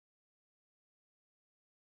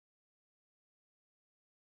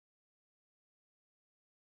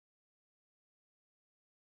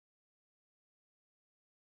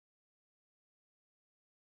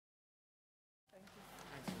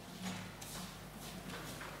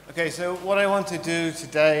Okay, so what I want to do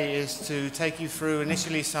today is to take you through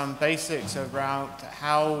initially some basics around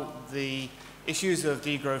how the issues of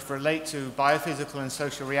degrowth relate to biophysical and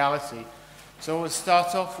social reality. So what we'll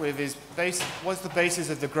start off with is what's the basis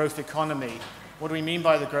of the growth economy? What do we mean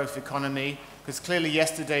by the growth economy? Because clearly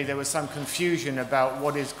yesterday there was some confusion about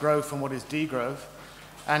what is growth and what is degrowth.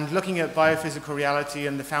 And looking at biophysical reality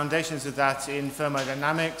and the foundations of that in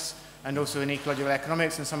thermodynamics and also in ecological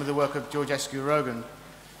economics and some of the work of George Rogan.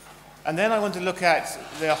 And then I want to look at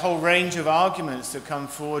the whole range of arguments that come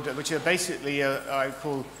forward, which are basically, I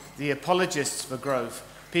call the apologists for growth.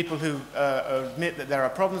 People who admit that there are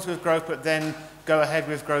problems with growth, but then go ahead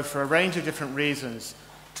with growth for a range of different reasons.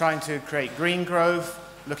 Trying to create green growth,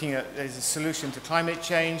 looking at as a solution to climate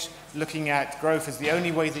change, looking at growth as the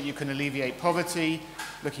only way that you can alleviate poverty,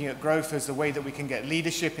 looking at growth as the way that we can get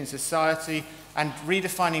leadership in society, and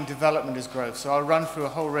redefining development as growth. So I'll run through a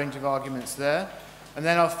whole range of arguments there. And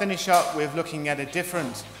then I'll finish up with looking at a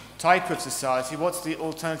different type of society. What's the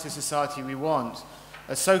alternative society we want?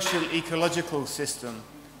 A social ecological system,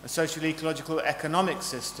 a social ecological economic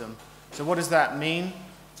system. So what does that mean?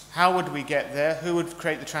 How would we get there? Who would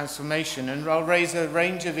create the transformation? And I'll raise a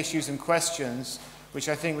range of issues and questions, which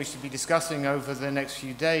I think we should be discussing over the next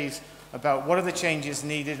few days, about what are the changes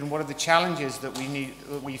needed and what are the challenges that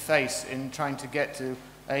we face in trying to get to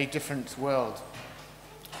a different world.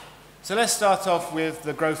 So let's start off with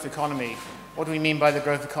the growth economy. What do we mean by the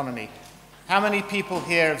growth economy? How many people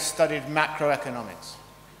here have studied macroeconomics?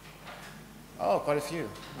 Oh, quite a few.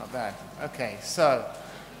 Not bad. Okay, so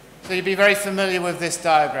you'd be very familiar with this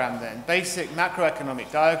diagram then. Basic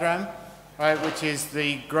macroeconomic diagram, right, which is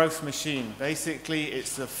the growth machine. Basically,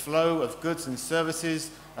 it's the flow of goods and services,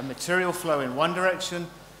 a material flow in one direction,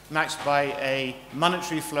 matched by a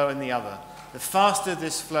monetary flow in the other. The faster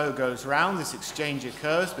this flow goes round, this exchange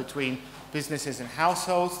occurs between businesses and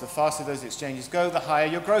households, the faster those exchanges go, the higher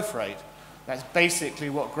your growth rate. That's basically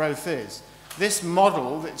what growth is. This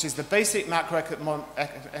model, which is the basic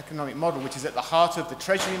macroeconomic model, which is at the heart of the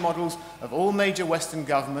treasury models of all major Western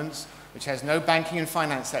governments, which has no banking and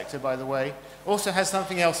finance sector, by the way, also has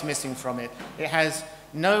something else missing from it. It has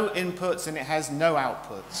no inputs and it has no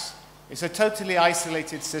outputs. It's a totally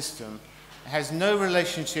isolated system. It has no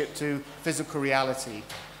relationship to physical reality.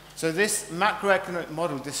 So this macroeconomic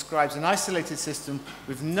model describes an isolated system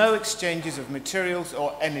with no exchanges of materials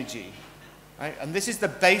or energy. Right? And this is the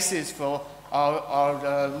basis for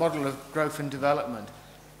our model of growth and development.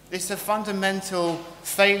 It's a fundamental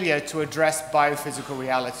failure to address biophysical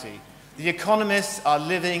reality. The economists are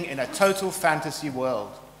living in a total fantasy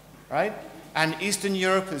world, right? And Eastern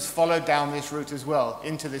Europe has followed down this route as well,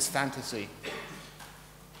 into this fantasy.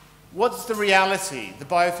 What's the reality, the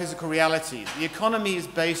biophysical reality? The economy is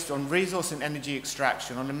based on resource and energy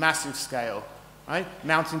extraction on a massive scale, right?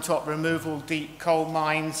 Mountaintop removal, deep coal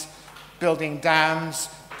mines, building dams,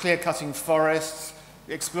 clear-cutting forests,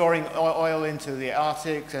 exploring oil into the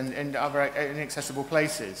Arctic and other inaccessible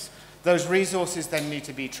places. Those resources then need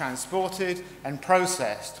to be transported and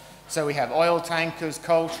processed. So we have oil tankers,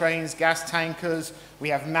 coal trains, gas tankers, we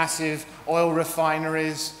have massive oil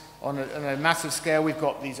refineries. On a massive scale, we've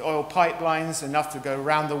got these oil pipelines, enough to go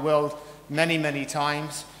around the world many, many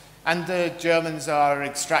times. And the Germans are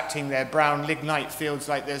extracting their brown lignite fields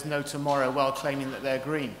like there's no tomorrow while claiming that they're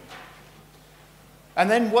green. And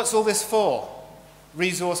then what's all this for?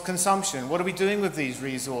 Resource consumption. What are we doing with these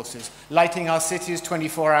resources? Lighting our cities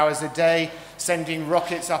 24 hours a day, sending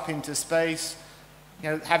rockets up into space,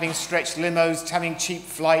 having stretched limos, having cheap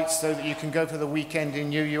flights so that you can go for the weekend in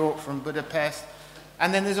New York from Budapest.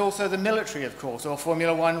 And then there's also the military, of course, or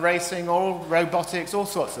Formula One racing, or robotics, all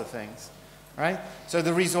sorts of things, right? So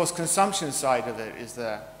the resource consumption side of it is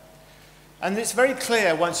there. And it's very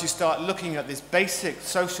clear once you start looking at this basic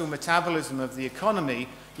social metabolism of the economy,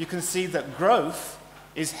 you can see that growth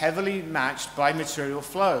is heavily matched by material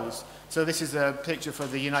flows. So this is a picture for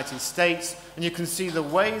the United States, and you can see the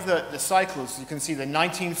way that the cycles, you can see the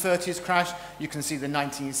 1930s crash, you can see the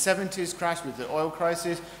 1970s crash with the oil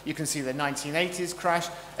crisis, you can see the 1980s crash.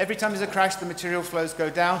 Every time there's a crash, the material flows go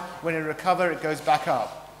down. When it recovers, it goes back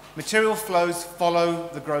up. Material flows follow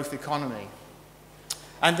the growth economy.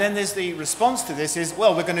 And then there's the response to this is,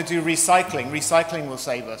 well, we're going to do recycling. Recycling will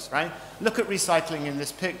save us, right? Look at recycling in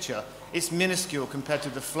this picture. It's minuscule compared to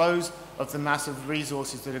the flows of the massive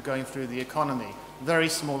resources that are going through the economy. Very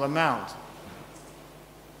small amount.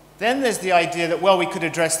 Then there's the idea that, well, we could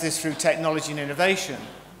address this through technology and innovation.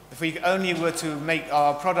 If we only were to make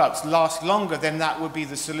our products last longer, then that would be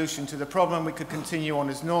the solution to the problem. We could continue on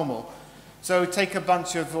as normal. So take a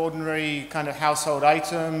bunch of ordinary kind of household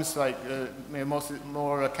items, like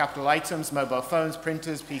more capital items, mobile phones,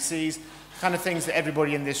 printers, PCs, kind of things that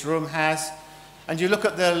everybody in this room has, and you look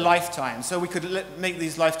at their lifetime. So we could make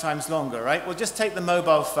these lifetimes longer, right? Well, just take the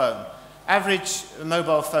mobile phone. Average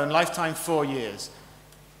mobile phone lifetime, 4 years.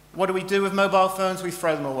 What do we do with mobile phones? We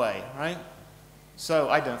throw them away, right? So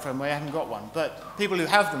I don't throw them away, I haven't got one, but people who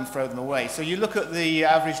have them throw them away. So you look at the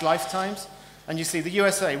average lifetimes, and you see the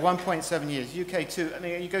USA, 1.7 years, UK 2,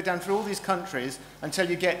 and you go down through all these countries until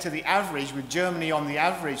you get to the average, with Germany on the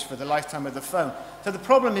average for the lifetime of the phone. So the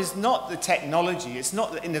problem is not the technology, it's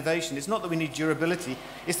not the innovation, it's not that we need durability,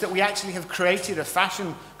 it's that we actually have created a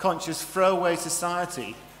fashion-conscious throwaway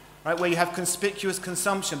society, right, where you have conspicuous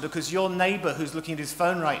consumption because your neighbor who's looking at his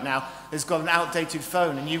phone right now has got an outdated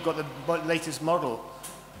phone and you've got the latest model,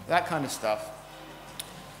 that kind of stuff.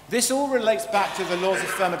 This all relates back to the laws of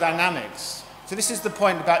thermodynamics. So this is the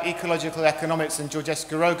point about ecological economics and George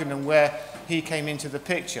Rogan and where he came into the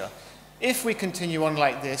picture. If we continue on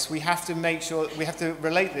like this, we have to make sure, we have to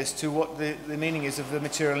relate this to what the meaning is of the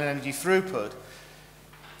material and energy throughput.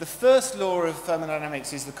 The first law of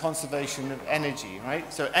thermodynamics is the conservation of energy,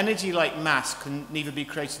 right? So energy, like mass, can neither be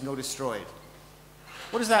created nor destroyed.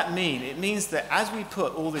 What does that mean? It means that as we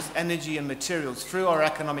put all this energy and materials through our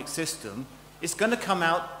economic system, it's going to come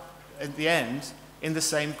out at the end in the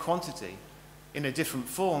same quantity, in a different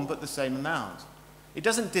form, but the same amount. It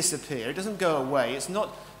doesn't disappear, it doesn't go away, it's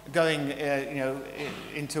not going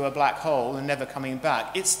into a black hole and never coming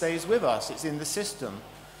back. It stays with us, it's in the system.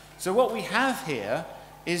 So what we have here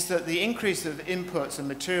is that the increase of inputs and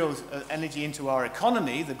materials energy into our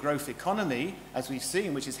economy, the growth economy, as we've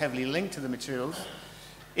seen, which is heavily linked to the materials,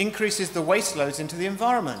 increases the waste loads into the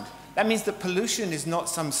environment. That means that pollution is not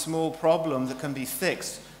some small problem that can be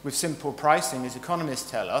fixed with simple pricing, as economists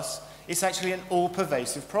tell us. It's actually an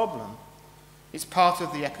all-pervasive problem. It's part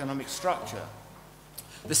of the economic structure.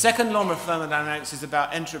 The second law of thermodynamics is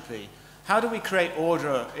about entropy. How do we create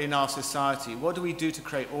order in our society? What do we do to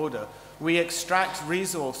create order? We extract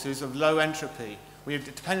resources of low entropy. We are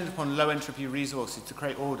dependent upon low entropy resources to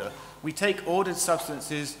create order. We take ordered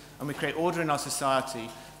substances and we create order in our society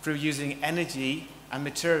through using energy and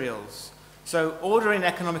materials. So order in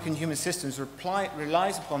economic and human systems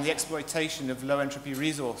relies upon the exploitation of low entropy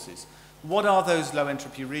resources. What are those low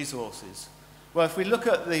entropy resources? Well, if we look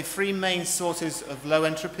at the three main sources of low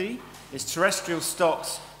entropy, it's terrestrial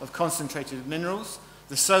stocks of concentrated minerals,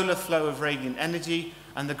 the solar flow of radiant energy,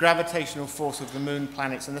 and the gravitational force of the moon,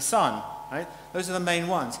 planets, and the sun. Right? Those are the main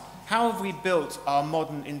ones. How have we built our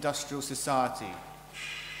modern industrial society?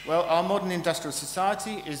 Well, our modern industrial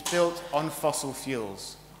society is built on fossil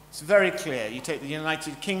fuels. It's very clear. You take the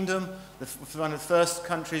United Kingdom, one of the first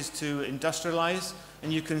countries to industrialize,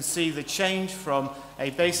 and you can see the change from a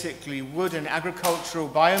basically wood and agricultural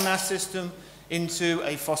biomass system into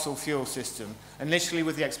a fossil fuel system, initially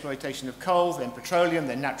with the exploitation of coal, then petroleum,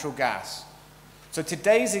 then natural gas. So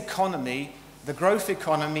today's economy, the growth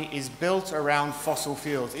economy, is built around fossil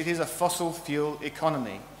fuels. It is a fossil fuel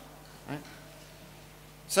economy. Right?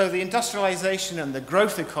 So the industrialization and the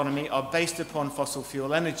growth economy are based upon fossil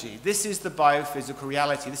fuel energy. This is the biophysical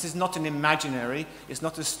reality. This is not an imaginary, it's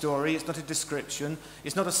not a story, it's not a description,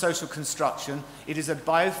 it's not a social construction, it is a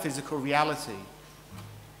biophysical reality.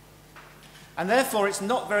 And therefore it's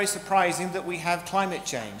not very surprising that we have climate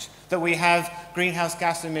change, that we have greenhouse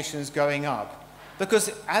gas emissions going up. Because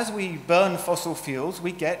as we burn fossil fuels,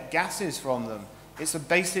 we get gases from them. It's a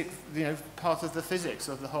basic part of the physics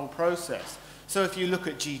of the whole process. So if you look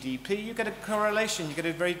at GDP, you get a correlation. You get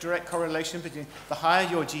a very direct correlation between the higher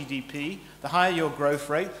your GDP, the higher your growth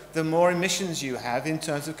rate, the more emissions you have in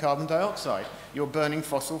terms of carbon dioxide. You're burning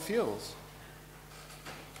fossil fuels.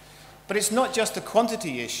 But it's not just a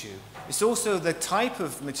quantity issue. It's also the type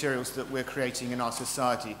of materials that we're creating in our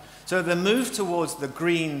society. So the move towards the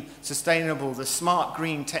green, sustainable, the smart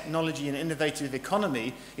green technology and innovative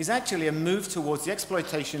economy is actually a move towards the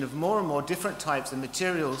exploitation of more and more different types of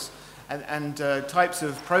materials and types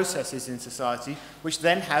of processes in society, which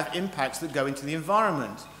then have impacts that go into the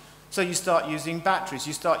environment. So you start using batteries,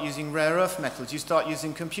 you start using rare earth metals, you start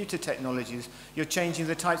using computer technologies, you're changing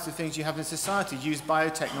the types of things you have in society, use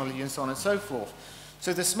biotechnology and so on and so forth.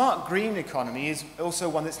 So the smart green economy is also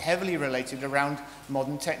one that's heavily related around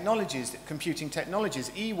modern technologies, computing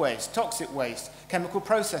technologies, e-waste, toxic waste, chemical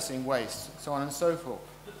processing waste, so on and so forth.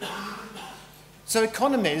 So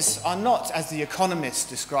economies are not, as the economists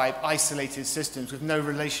describe, isolated systems with no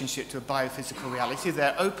relationship to a biophysical reality.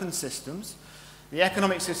 They're open systems. The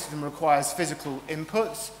economic system requires physical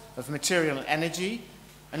inputs of material and energy,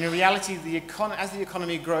 And in reality, as the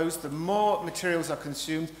economy grows, the more materials are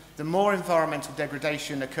consumed, the more environmental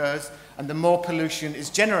degradation occurs, and the more pollution is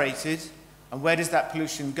generated. And where does that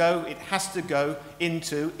pollution go? It has to go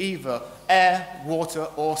into either air, water,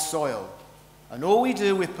 or soil. And all we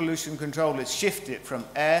do with pollution control is shift it from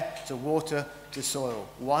air to water to soil,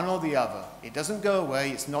 one or the other. It doesn't go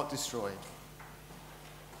away, it's not destroyed.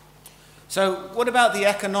 So what about the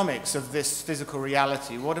economics of this physical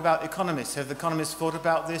reality? What about economists? Have economists thought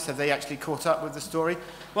about this? Have they actually caught up with the story?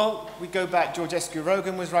 Well, we go back, Georgescu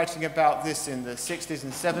Roegen was writing about this in the 60s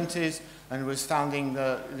and 70s and was laying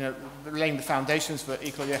the foundations for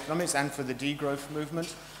ecological economics and for the degrowth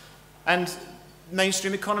movement. And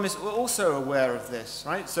mainstream economists were also aware of this,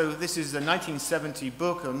 right? So this is a 1970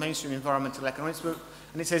 book, a mainstream environmental economics book,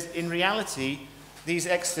 and it says, in reality, these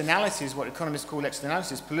externalities, what economists call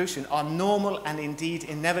externalities, pollution, are normal and indeed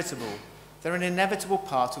inevitable. They're an inevitable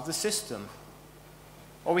part of the system.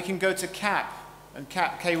 Or we can go to Capp, and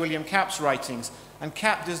K. William Capp's writings, and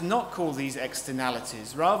Capp does not call these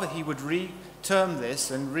externalities. Rather, he would re-term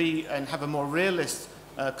this and have a more realist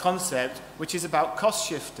concept, which is about cost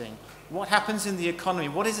shifting. What happens in the economy?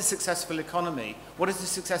 What is a successful economy? What is a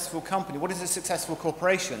successful company? What is a successful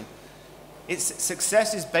corporation? Its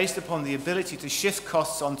success is based upon the ability to shift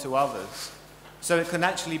costs onto others, so it can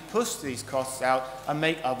actually push these costs out and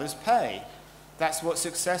make others pay. That's what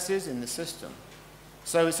success is in the system.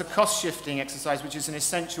 So it's a cost-shifting exercise, which is an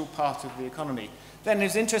essential part of the economy. Then it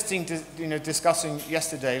was interesting discussing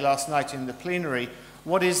last night in the plenary,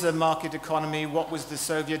 what is the market economy? What was the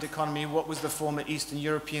Soviet economy? What was the former Eastern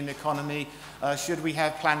European economy? Should we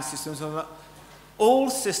have planned systems or not? All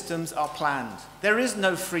systems are planned. There is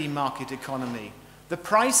no free market economy. The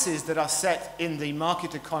prices that are set in the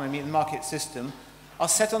market economy, in the market system, are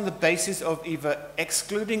set on the basis of either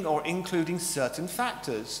excluding or including certain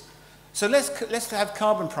factors. So let's have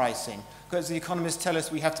carbon pricing, because the economists tell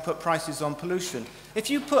us we have to put prices on pollution. If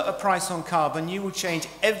you put a price on carbon, you will change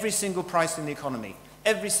every single price in the economy.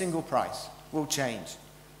 Every single price will change.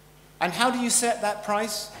 And how do you set that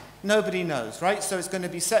price? Nobody knows, right? So it's going to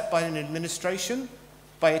be set by an administration,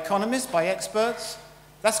 by economists, by experts.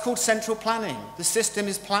 That's called central planning. The system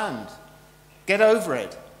is planned. Get over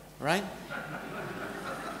it, right?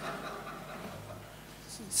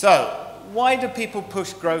 So, why do people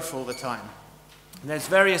push growth all the time? And there's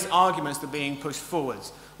various arguments that are being pushed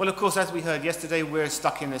forwards. Well, of course, as we heard yesterday, we're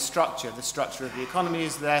stuck in a structure. The structure of the economy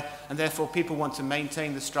is there, and therefore people want to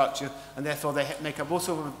maintain the structure, and therefore they make up all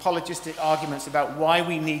sorts of apologistic arguments about why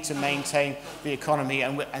we need to maintain the economy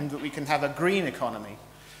and that we can have a green economy.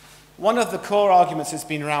 One of the core arguments that's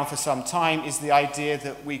been around for some time is the idea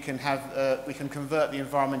that we can convert the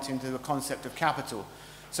environment into a concept of capital.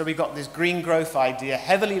 So we've got this green growth idea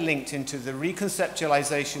heavily linked into the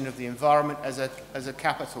reconceptualization of the environment as a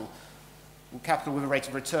capital with a rate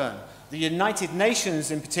of return. The United Nations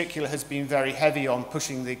in particular has been very heavy on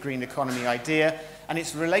pushing the green economy idea, and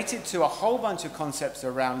it's related to a whole bunch of concepts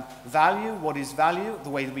around value, what is value, the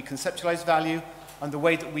way that we conceptualize value, and the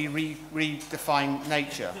way that we redefine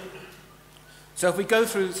nature. So if we go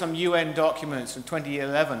through some UN documents from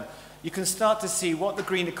 2011, you can start to see what the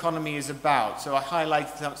green economy is about. So I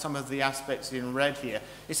highlighted some of the aspects in red here.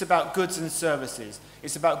 It's about goods and services.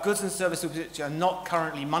 It's about goods and services which are not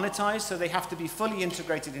currently monetized, so they have to be fully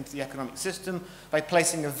integrated into the economic system by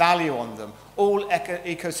placing a value on them. All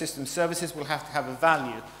ecosystem services will have to have a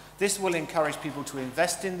value. This will encourage people to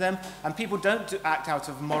invest in them, and people don't act out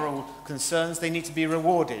of moral concerns, they need to be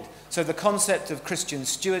rewarded. So the concept of Christian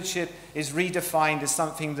stewardship is redefined as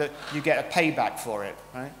something that you get a payback for it,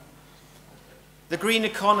 right? The green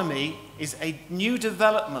economy is a new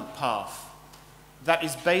development path that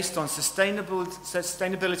is based on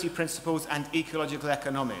sustainability principles and ecological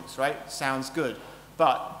economics, right? Sounds good.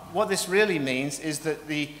 But what this really means is that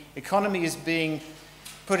the economy is being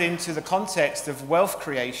put into the context of wealth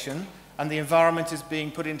creation, and the environment is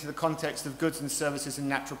being put into the context of goods and services and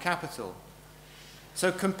natural capital. So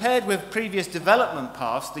compared with previous development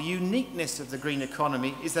paths, the uniqueness of the green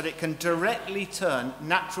economy is that it can directly turn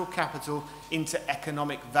natural capital into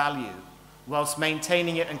economic value, whilst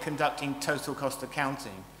maintaining it and conducting total cost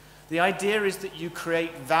accounting. The idea is that you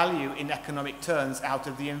create value in economic terms out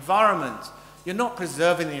of the environment. You're not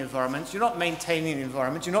preserving the environment, you're not maintaining the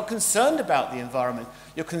environment, you're not concerned about the environment,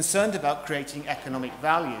 you're concerned about creating economic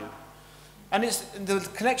value. And the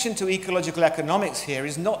connection to ecological economics here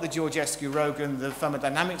is not the Georgescu-Roegen, the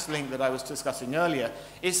thermodynamics link that I was discussing earlier.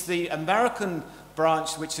 It's the American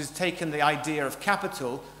branch which has taken the idea of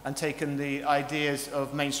capital and taken the ideas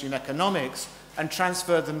of mainstream economics and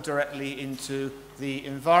transferred them directly into the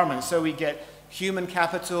environment. So we get human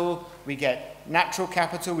capital, we get natural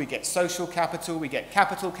capital, we get social capital, we get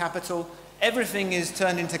capital. Everything is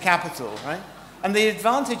turned into capital, right? And the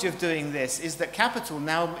advantage of doing this is that capital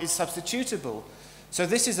now is substitutable. So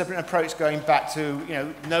this is an approach going back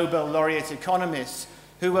to Nobel laureate economists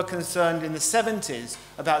who were concerned in the 70s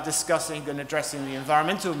about discussing and addressing the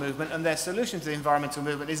environmental movement, and their solution to the environmental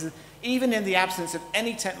movement is that even in the absence of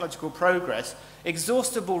any technological progress,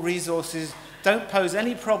 exhaustible resources don't pose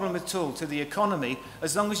any problem at all to the economy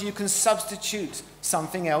as long as you can substitute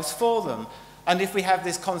something else for them. And if we have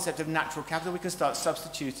this concept of natural capital, we can start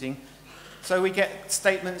substituting. So we get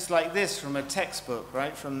statements like this from a textbook,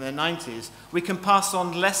 right, from the 90s. We can pass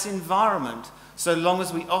on less environment so long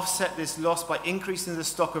as we offset this loss by increasing the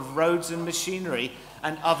stock of roads and machinery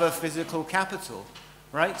and other physical capital,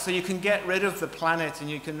 right? So you can get rid of the planet and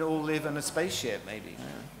you can all live in a spaceship, maybe.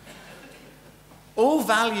 All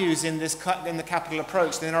values in the capital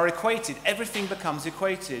approach then are equated. Everything becomes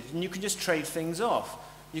equated, and you can just trade things off.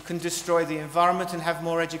 You can destroy the environment and have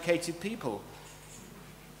more educated people.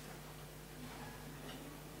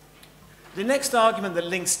 The next argument that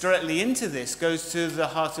links directly into this goes to the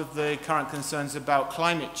heart of the current concerns about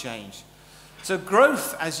climate change. So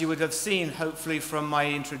growth, as you would have seen, hopefully from my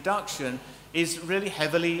introduction, is really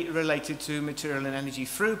heavily related to material and energy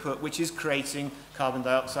throughput, which is creating carbon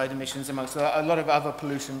dioxide emissions amongst a lot of other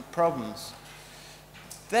pollution problems.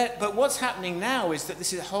 But what's happening now is that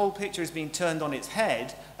this whole picture is being turned on its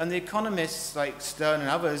head, and the economists like Stern and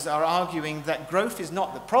others are arguing that growth is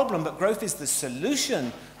not the problem, but growth is the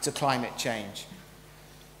solution to climate change.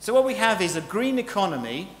 So what we have is a green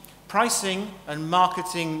economy, pricing and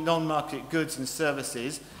marketing non-market goods and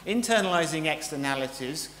services, internalizing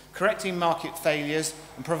externalities, correcting market failures,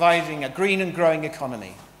 and providing a green and growing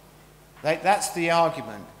economy. Right? That's the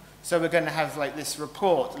argument. So we're going to have like this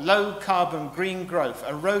report, low carbon green growth,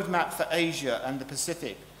 a roadmap for Asia and the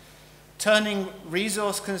Pacific, turning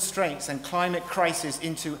resource constraints and climate crisis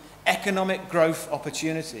into economic growth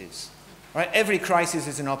opportunities. Right? Every crisis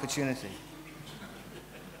is an opportunity.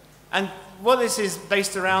 And what this is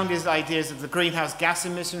based around is ideas of the greenhouse gas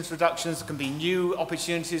emissions reductions. There can be new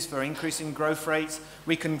opportunities for increasing growth rates.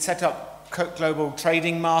 We can set up global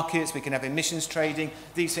trading markets. We can have emissions trading.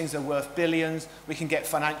 These things are worth billions. We can get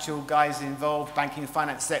financial guys involved. Banking and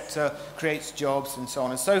finance sector creates jobs and so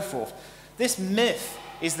on and so forth. This myth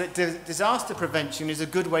is that disaster prevention is a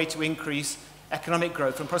good way to increase economic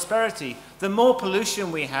growth and prosperity. The more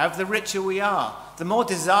pollution we have, the richer we are. The more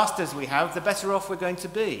disasters we have, the better off we're going to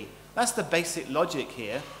be. That's the basic logic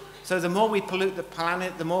here. So the more we pollute the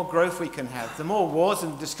planet, the more growth we can have. The more wars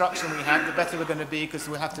and destruction we have, the better we're going to be because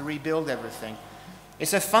we'll have to rebuild everything.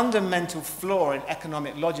 It's a fundamental flaw in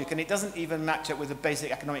economic logic, and it doesn't even match up with the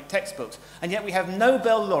basic economic textbooks. And yet we have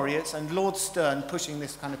Nobel laureates and Lord Stern pushing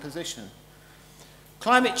this kind of position.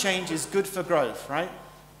 Climate change is good for growth, right?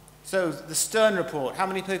 So the Stern report, how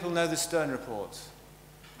many people know the Stern report?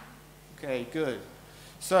 Okay, good.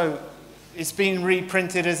 So it's been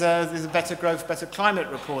reprinted as a better growth, better climate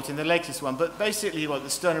report in the latest one. But basically what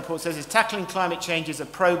the Stern report says is tackling climate change is a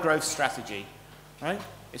pro-growth strategy, right?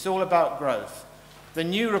 It's all about growth. The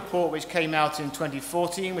new report, which came out in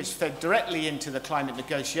 2014, which fed directly into the climate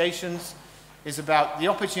negotiations, is about the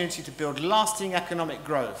opportunity to build lasting economic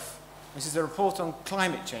growth. This is a report on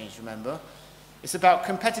climate change, remember? It's about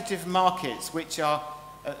competitive markets, which are,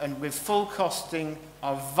 and with full costing,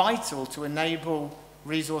 are vital to enable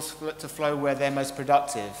resource to flow where they're most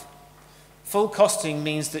productive. Full costing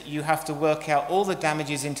means that you have to work out all the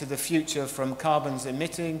damages into the future from carbons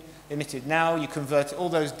emitted now. You convert all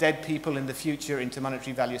those dead people in the future into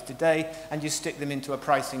monetary values today, and you stick them into a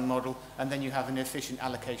pricing model, and then you have an efficient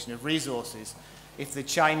allocation of resources. If the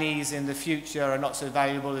Chinese in the future are not so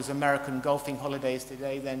valuable as American golfing holidays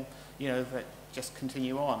today, then just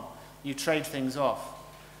continue on. You trade things off.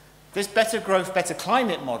 This better growth, better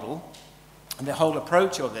climate model, and the whole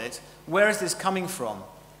approach of it, where is this coming from?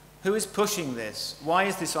 Who is pushing this? Why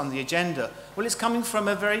is this on the agenda? Well, it's coming from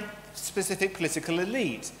a very specific political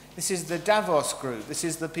elite. This is the Davos group. This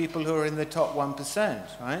is the people who are in the top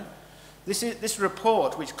 1%, right? This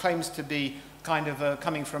report, which claims to be kind of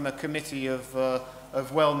coming from a committee of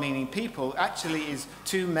well-meaning people, actually is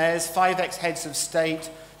 2 mayors, 5 ex-heads of state,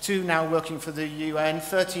 2 now working for the UN,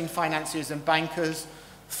 13 financiers and bankers,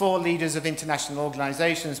 4 leaders of international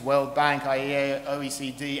organizations, World Bank, IEA,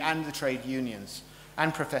 OECD, and the trade unions,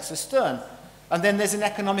 and Professor Stern. And then there's an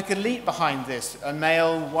economic elite behind this, a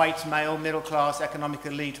male, white male, middle-class economic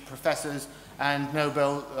elite, professors and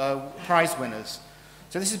Nobel Prize winners.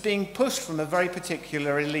 So this is being pushed from a very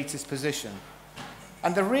particular elitist position.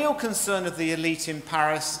 And the real concern of the elite in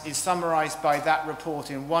Paris is summarized by that report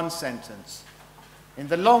in one sentence. In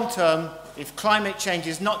the long term, if climate change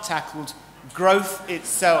is not tackled, growth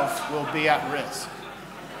itself will be at risk.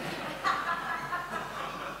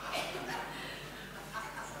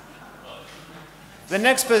 The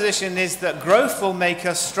next position is that growth will make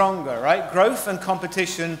us stronger, right? Growth and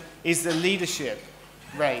competition is the leadership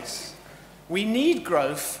race. We need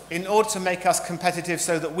growth in order to make us competitive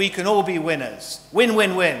so that we can all be winners. Win,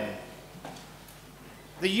 win, win.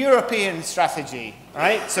 The European strategy,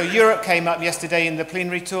 right? So Europe came up yesterday in the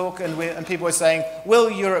plenary talk, and people were saying,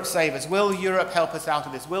 will Europe save us? Will Europe help us out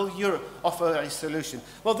of this? Will Europe offer a solution?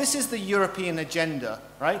 Well, this is the European agenda,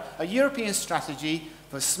 right? A European strategy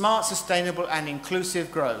for smart, sustainable, and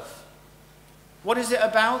inclusive growth. What is it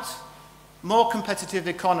about? More competitive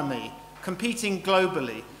economy, competing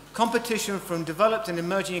globally. Competition from developed and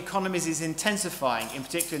emerging economies is intensifying, in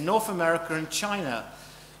particular North America and China.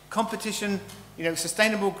 Competition,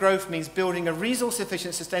 sustainable growth means building a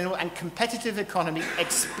resource-efficient, sustainable, and competitive economy,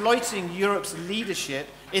 exploiting Europe's leadership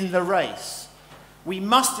in the race. We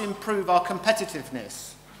must improve our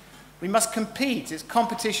competitiveness. We must compete. It's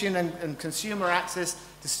competition and consumer access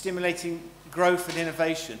to stimulating growth and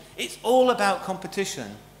innovation. It's all about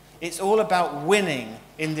competition. It's all about winning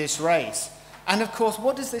in this race. And of course,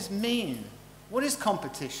 what does this mean? What is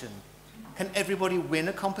competition? Can everybody win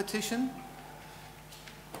a competition?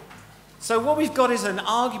 So what we've got is an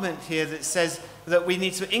argument here that says that we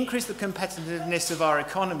need to increase the competitiveness of our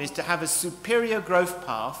economies to have a superior growth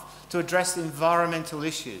path to address environmental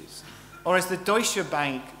issues. Or as the Deutsche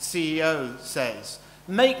Bank CEO says,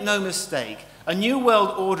 make no mistake, a new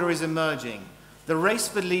world order is emerging. The race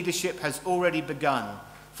for leadership has already begun.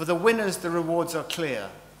 For the winners, the rewards are clear.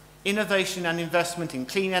 Innovation and investment in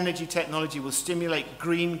clean energy technology will stimulate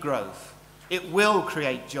green growth. It will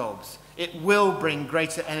create jobs. It will bring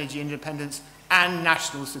greater energy independence and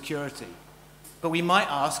national security. But we might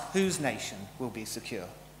ask, whose nation will be secure?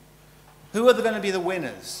 Who are going to be the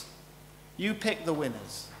winners? You pick the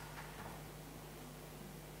winners.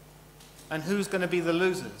 And who's going to be the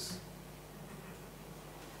losers?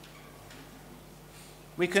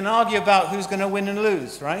 We can argue about who's going to win and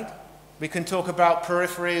lose, right? We can talk about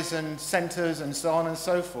peripheries and centers and so on and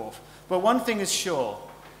so forth. But one thing is sure.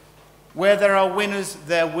 Where there are winners,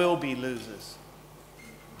 there will be losers.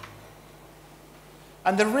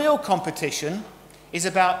 And the real competition is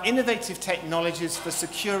about innovative technologies for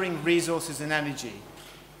securing resources and energy.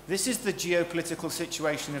 This is the geopolitical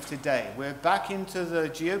situation of today. We're back into the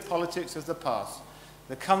geopolitics of the past.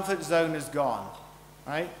 The comfort zone is gone,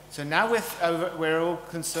 right? So now we're all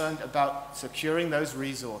concerned about securing those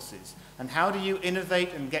resources. And how do you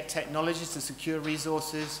innovate and get technologies to secure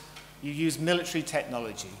resources? You use military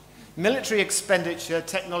technology. Military expenditure,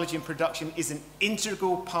 technology and production is an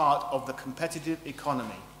integral part of the competitive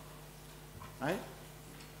economy, right?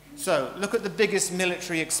 So look at the biggest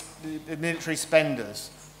military spenders.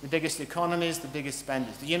 The biggest economies, the biggest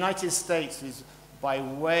spenders. The United States is by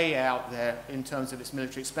way out there in terms of its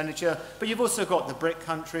military expenditure, but you've also got the BRIC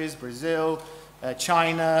countries, Brazil,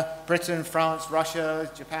 China, Britain, France, Russia,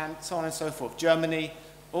 Japan, so on and so forth, Germany,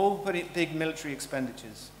 all putting big military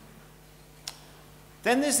expenditures.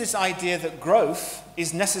 Then there's this idea that growth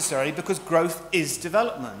is necessary because growth is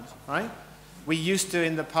development, right? We used to,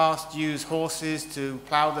 in the past, use horses to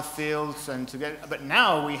plow the fields, but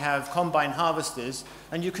now we have combine harvesters,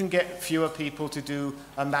 and you can get fewer people to do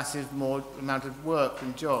a massive more amount of work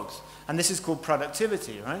and jobs. And this is called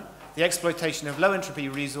productivity, right? The exploitation of low-entropy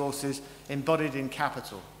resources embodied in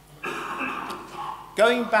capital.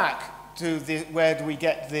 Going back to where do we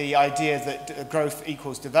get the idea that growth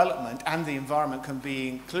equals development and the environment can be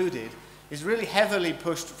included is really heavily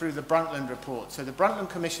pushed through the Brundtland report. So the Brundtland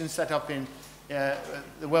Commission set up in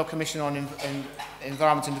the World Commission on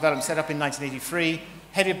Environment and Development set up in 1983,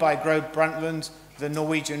 headed by Gro Brundtland, the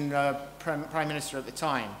Norwegian Prime Minister at the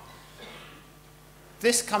time.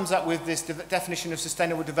 This comes up with this definition of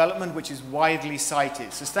sustainable development, which is widely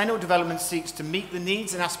cited. Sustainable development seeks to meet the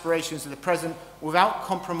needs and aspirations of the present without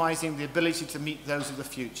compromising the ability to meet those of the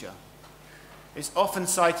future. It's often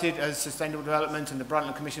cited as sustainable development and the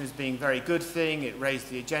Brundtland Commission as being a very good thing. It raised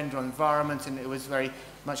the agenda on environment and it was very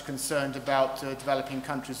much concerned about developing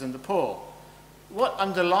countries and the poor. What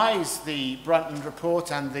underlies the Brundtland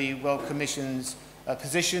report and the World Commission's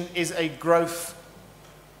position is a growth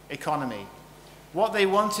economy. What they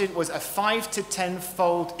wanted was a 5 to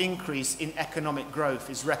 10-fold increase in economic growth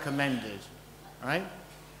is recommended, right?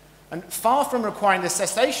 And far from requiring the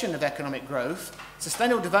cessation of economic growth,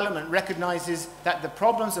 sustainable development recognizes that the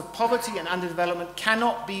problems of poverty and underdevelopment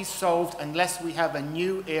cannot be solved unless we have a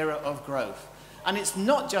new era of growth. And it's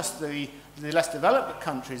not just the less developed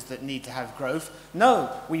countries that need to have growth. No,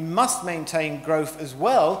 we must maintain growth as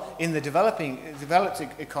well in the developed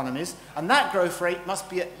economies, and that growth rate must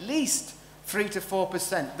be at least 3 to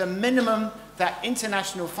 4%, the minimum that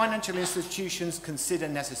international financial institutions consider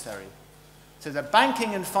necessary. So the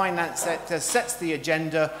banking and finance sector sets the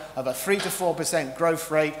agenda of a 3 to 4%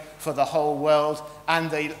 growth rate for the whole world, and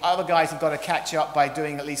the other guys have got to catch up by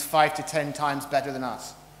doing at least 5 to 10 times better than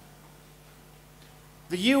us.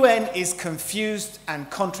 The UN is confused and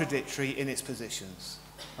contradictory in its positions,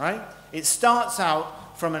 right? It starts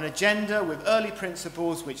out from an agenda with early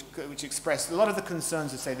principles which express a lot of the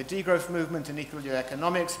concerns of, say, the degrowth movement and equal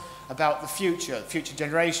economics, about the future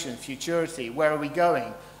generation, futurity, where are we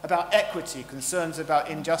going, about equity, concerns about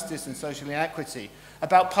injustice and social inequity,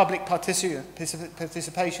 about public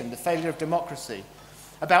participation, the failure of democracy,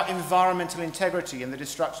 about environmental integrity and the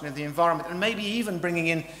destruction of the environment, and maybe even bringing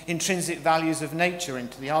in intrinsic values of nature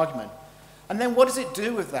into the argument. And then what does it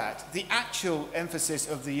do with that? The actual emphasis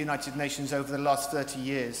of the United Nations over the last 30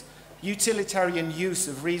 years, utilitarian use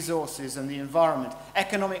of resources and the environment,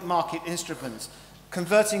 economic market instruments,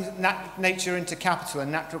 converting nature into capital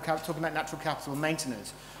and talking about natural capital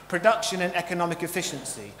maintenance, production and economic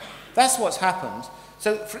efficiency. That's what's happened.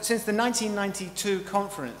 So since the 1992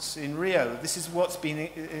 conference in Rio, this is what's been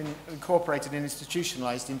incorporated and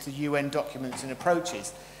institutionalized into UN documents and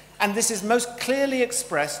approaches. And this is most clearly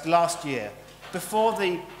expressed last year, before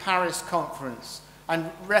the Paris conference, and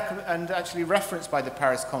actually referenced by the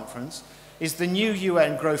Paris conference, is the new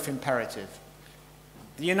UN growth imperative.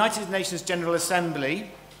 The United Nations General Assembly,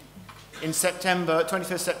 in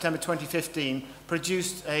 21st September 2015,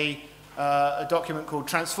 produced a document called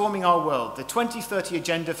Transforming Our World, the 2030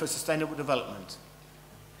 Agenda for Sustainable Development.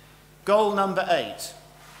 Goal number 8,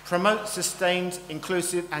 promote sustained,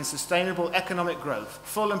 inclusive and sustainable economic growth,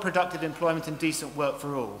 full and productive employment and decent work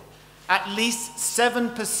for all. At least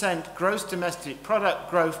 7% gross domestic product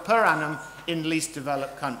growth per annum in least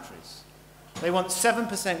developed countries. They want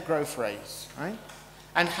 7% growth rates, right?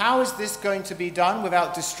 And how is this going to be done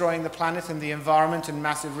without destroying the planet and the environment and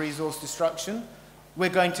massive resource destruction? We're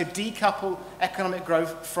going to decouple economic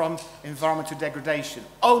growth from environmental degradation.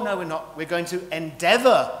 Oh, no, we're not. We're going to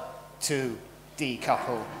endeavor to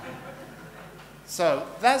decouple. So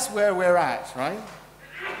that's where we're at, right?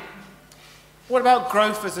 What about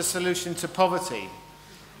growth as a solution to poverty?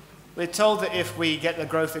 We're told that if we get a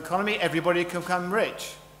growth economy, everybody can become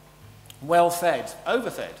rich, well-fed,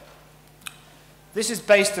 overfed. This is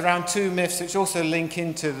based around two myths which also link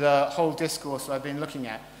into the whole discourse I've been looking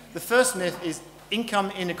at. The first myth is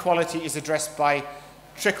income inequality is addressed by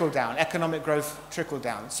trickle-down, economic growth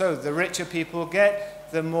trickle-down. So the richer people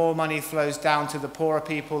get, the more money flows down to the poorer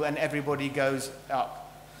people and everybody goes up.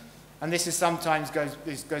 And this is sometimes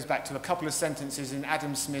goes back to a couple of sentences in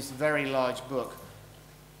Adam Smith's very large book.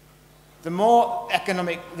 The more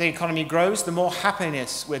the economy grows, the more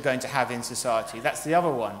happiness we're going to have in society. That's the other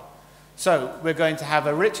one. So we're going to have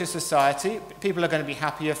a richer society. People are going to be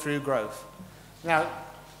happier through growth. Now,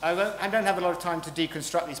 I don't have a lot of time to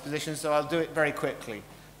deconstruct these positions, so I'll do it very quickly.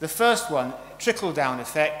 The first one, trickle-down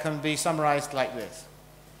effect, can be summarized like this.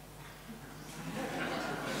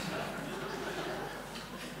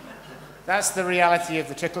 That's the reality of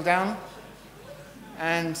the trickle-down.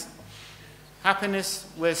 And happiness,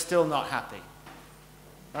 we're still not happy.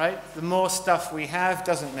 Right? The more stuff we have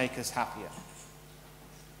doesn't make us happier.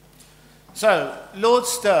 So, Lord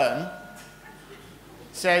Stern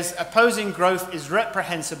says, opposing growth is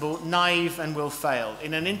reprehensible, naive, and will fail.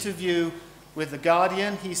 In an interview with The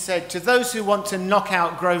Guardian, he said, to those who want to knock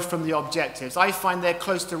out growth from the objectives, I find they're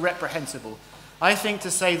close to reprehensible. I think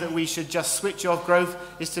to say that we should just switch off growth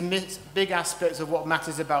is to miss big aspects of what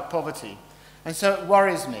matters about poverty. And so it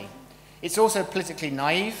worries me. It's also politically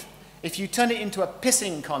naive. If you turn it into a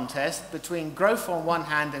pissing contest between growth on one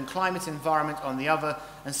hand and climate environment on the other,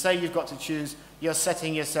 and say you've got to choose, you're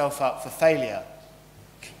setting yourself up for failure.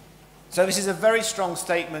 So this is a very strong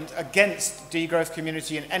statement against degrowth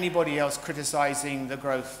community and anybody else criticizing the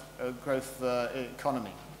growth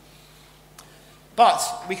economy. But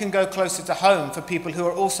we can go closer to home for people who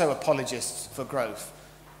are also apologists for growth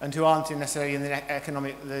and who aren't necessarily in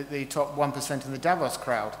the top 1% in the Davos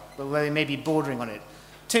crowd, but where they may be bordering on it.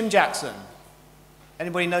 Tim Jackson.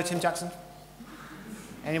 Anybody know Tim Jackson?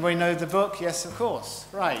 Anybody know the book? Yes, of course.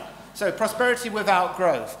 Right. So, Prosperity Without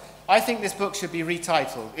Growth. I think this book should be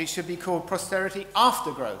retitled. It should be called Prosperity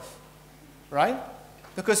After Growth. Right?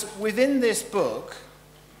 Because within this book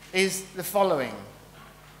is the following.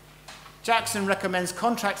 Jackson recommends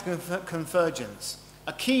contract convergence.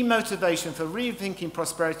 a key motivation for rethinking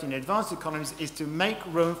prosperity in advanced economies is to make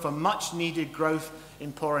room for much-needed growth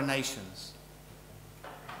in poorer nations.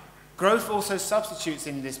 Growth also substitutes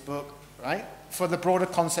in this book, right, for the broader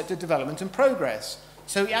concept of development and progress.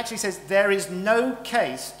 So he actually says there is no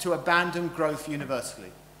case to abandon growth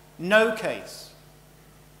universally. No case.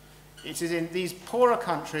 It is in these poorer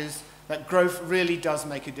countries that growth really does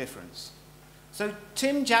make a difference. So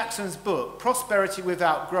Tim Jackson's book, Prosperity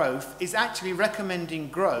Without Growth, is actually recommending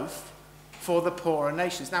growth for the poorer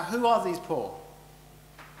nations. Now, who are these poor?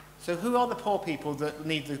 So who are the poor people that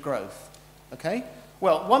need the growth? Okay?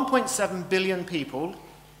 Well, 1.7 billion people,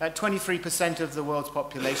 at 23% of the world's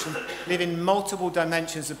population, live in multiple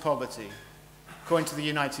dimensions of poverty, according to the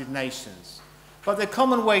United Nations. But the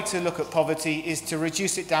common way to look at poverty is to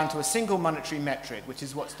reduce it down to a single monetary metric, which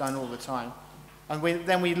is what's done all the time. And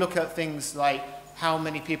then we look at things like how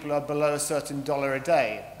many people are below a certain dollar a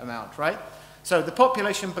day amount, right? So the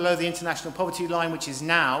population below the international poverty line, which is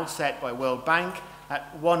now set by World Bank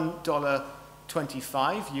at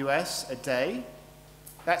 $1.25 US a day,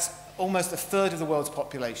 that's almost a third of the world's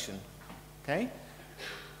population, okay?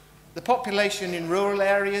 The population in rural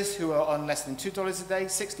areas who are on less than $2 a day,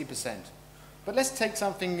 60%. But let's take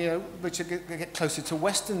something, which will get closer to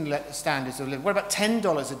Western standards of living. What about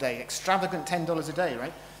 $10 a day, extravagant $10 a day,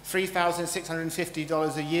 right?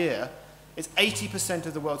 $3,650 a year. It's 80%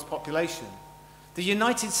 of the world's population. The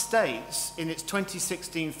United States, in its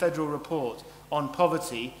 2016 federal report on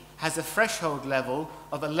poverty, has a threshold level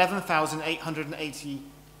of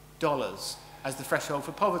 $11,880 as the threshold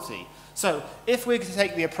for poverty. So if we're to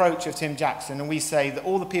take the approach of Tim Jackson and we say that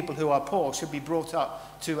all the people who are poor should be brought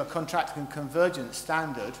up to a contract and convergence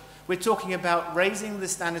standard, we're talking about raising the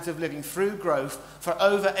standards of living through growth for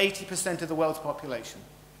over 80% of the world's population.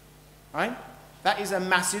 Right? That is a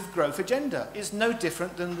massive growth agenda. It's no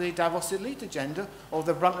different than the Davos Elite agenda or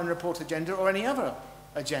the Brundtland Report agenda or any other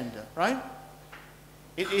agenda, right?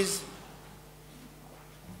 It is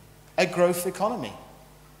a growth economy,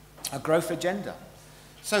 a growth agenda.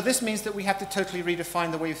 So this means that we have to totally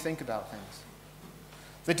redefine the way we think about things.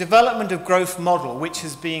 The development of growth model, which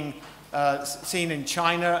has been seen in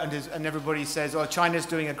China, and everybody says, oh, China's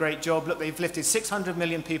doing a great job. Look, they've lifted 600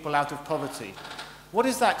 million people out of poverty. What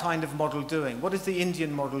is that kind of model doing? What is the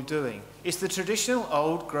Indian model doing? It's the traditional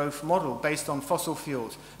old growth model based on fossil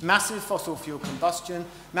fuels. Massive fossil fuel combustion,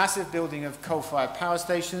 massive building of coal-fired power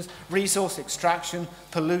stations, resource extraction,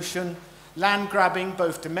 pollution, land grabbing,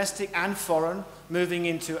 both domestic and foreign, moving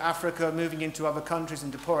into Africa, moving into other countries,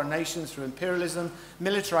 into poorer nations through imperialism,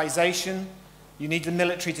 militarization. You need the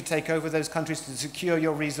military to take over those countries to secure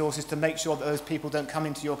your resources, to make sure that those people don't come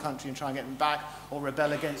into your country and try and get them back or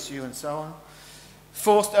rebel against you and so on.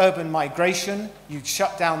 Forced urban migration, you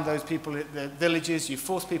shut down those people at the villages, you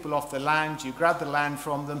force people off the land, you grab the land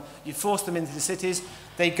from them, you force them into the cities.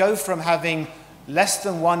 They go from having less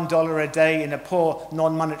than $1 a day in a poor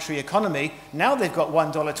non-monetary economy. Now they've got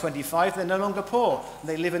 $1.25, they're no longer poor.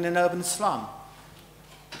 They live in an urban slum.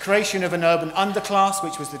 Creation of an urban underclass,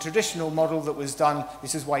 which was the traditional model that was done.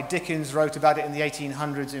 This is why Dickens wrote about it in the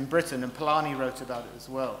 1800s in Britain, and Polanyi wrote about it as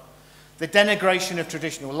well. The denigration of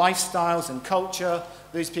traditional lifestyles and culture.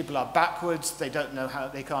 These people are backwards, they don't know how,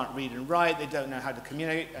 they can't read and write, they don't know how to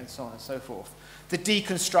communicate, and so on and so forth. The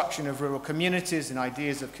deconstruction of rural communities and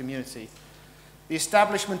ideas of community. The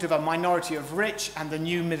establishment of a minority of rich and the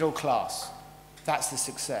new middle class. That's the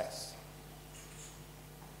success.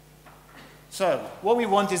 So, what we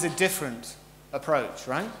want is a different approach,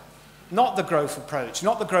 right? Not the growth approach,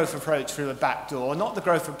 not the growth approach through a back door, not the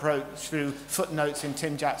growth approach through footnotes in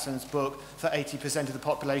Tim Jackson's book for 80% of the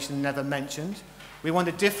population never mentioned. We want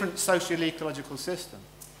a different socio-ecological system.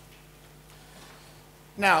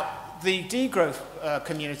 Now, the degrowth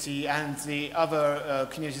community and the other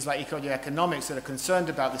communities like ecology economics that are concerned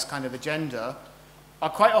about this kind of agenda are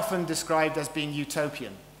quite often described as being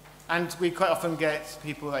utopian. And we quite often get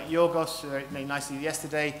people like Yorgos, very nicely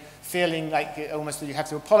yesterday, feeling like almost you have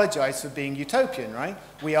to apologize for being utopian, right?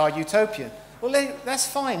 We are utopian. Well, that's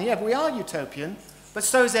fine, yeah, we are utopian, but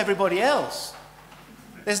so is everybody else.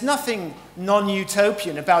 There's nothing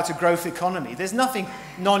non-utopian about a growth economy. There's nothing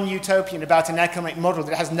non-utopian about an economic model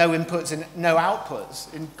that has no inputs and no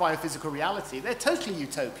outputs in biophysical reality. They're totally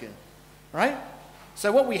utopian, right? So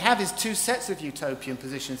what we have is two sets of utopian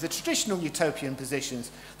positions. The traditional utopian positions,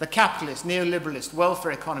 the capitalist, neoliberalist,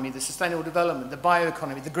 welfare economy, the sustainable development, the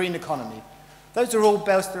bioeconomy, the green economy. Those are all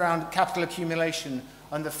based around capital accumulation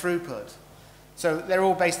and the throughput. So they're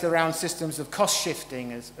all based around systems of cost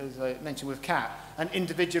shifting, as I mentioned with CAP, and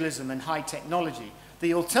individualism and high technology.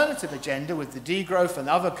 The alternative agenda with the degrowth and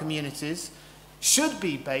other communities should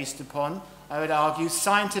be based upon, I would argue,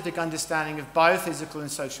 scientific understanding of biophysical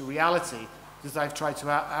and social reality, as I've tried to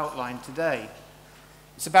outline today.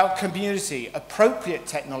 It's about community, appropriate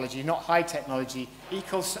technology, not high technology,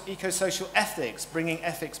 eco-social ethics, bringing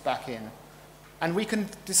ethics back in. And we can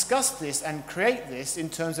discuss this and create this in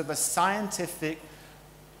terms of a scientific,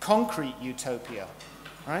 concrete utopia,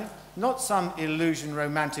 right? Not some illusion,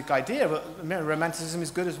 romantic idea, but romanticism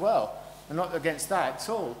is good as well. I'm not against that at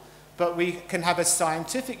all. But we can have a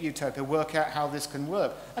scientific utopia, work out how this can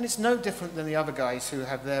work. And it's no different than the other guys who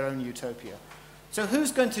have their own utopia. So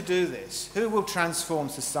who's going to do this? Who will transform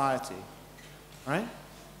society, right?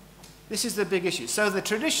 This is the big issue. So the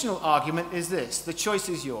traditional argument is this: the choice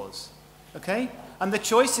is yours, okay? And the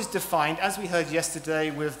choice is defined, as we heard yesterday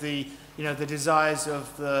with the, the desires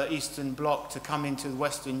of the Eastern Bloc to come into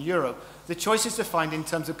Western Europe. The choice is defined in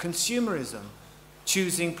terms of consumerism,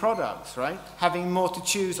 choosing products, right? Having more to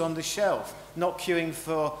choose on the shelf, not queuing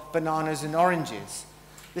for bananas and oranges.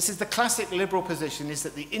 This is the classic liberal position, is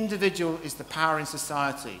that the individual is the power in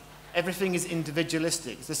society. Everything is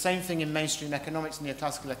individualistic. It's the same thing in mainstream economics,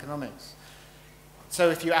 neoclassical economics. So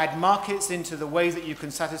if you add markets into the way that you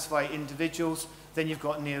can satisfy individuals, then you've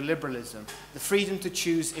got neoliberalism, the freedom to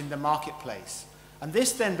choose in the marketplace. And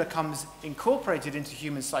this then becomes incorporated into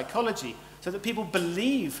human psychology, so that people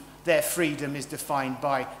believe their freedom is defined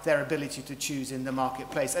by their ability to choose in the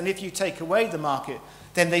marketplace. And if you take away the market,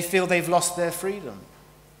 then they feel they've lost their freedom.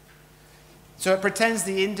 So it pretends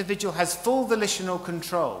the individual has full volitional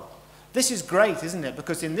control. This is great, isn't it?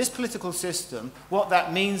 Because in this political system, what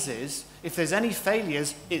that means is, if there's any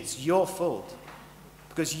failures, it's your fault.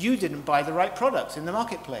 Because you didn't buy the right products in the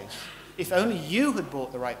marketplace. If only you had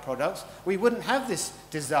bought the right products, we wouldn't have this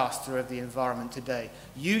disaster of the environment today.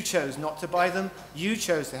 You chose not to buy them. You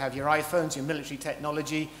chose to have your iPhones, your military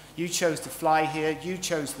technology. You chose to fly here. You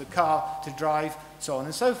chose the car to drive, so on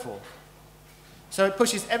and so forth. So it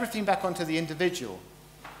pushes everything back onto the individual.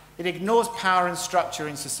 It ignores power and structure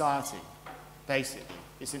in society, basically.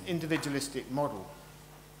 It's an individualistic model.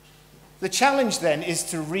 The challenge then is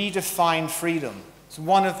to redefine freedom. It's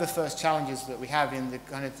one of the first challenges that we have in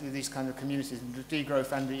these kind of communities, the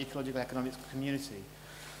degrowth and the ecological economic community.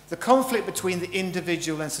 The conflict between the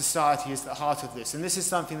individual and society is at the heart of this, and this is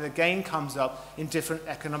something that again comes up in different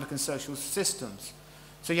economic and social systems.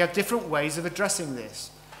 So you have different ways of addressing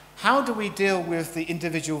this. How do we deal with the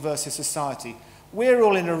individual versus society? We're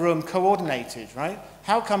all in a room coordinated, right?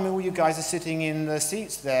 How come all you guys are sitting in the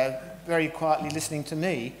seats there very quietly listening to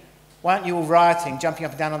me? Why aren't you all rioting, jumping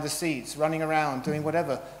up and down on the seats, running around, doing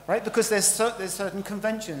whatever, right? Because there's certain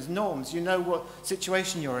conventions, norms. You know what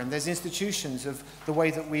situation you're in. There's institutions of the way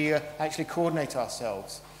that we actually coordinate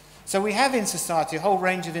ourselves. So we have in society a whole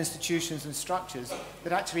range of institutions and structures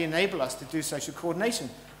that actually enable us to do social coordination.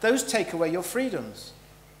 Those take away your freedoms,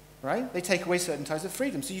 right? They take away certain types of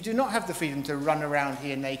freedom. So you do not have the freedom to run around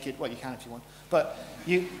here naked. Well, you can if you want. But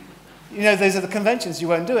you know, those are the conventions. You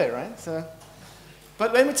won't do it, right? So.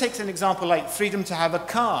 But let me take an example like freedom to have a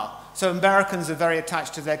car. So Americans are very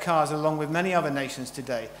attached to their cars along with many other nations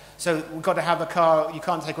today. So we've got to have a car. You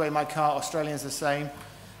can't take away my car. Australians the same.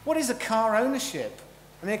 What is a car ownership?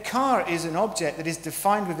 I mean, a car is an object that is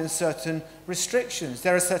defined within certain restrictions.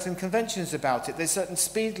 There are certain conventions about it. There's certain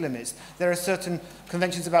speed limits. There are certain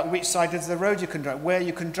conventions about which side of the road you can drive, where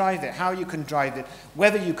you can drive it, how you can drive it,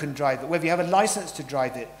 whether you can drive it, whether you have a license to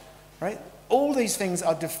drive it, right? All these things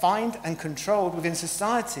are defined and controlled within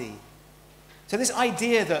society. So this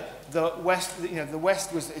idea that the West, the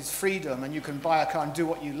West is freedom and you can buy a car and do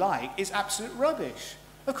what you like is absolute rubbish.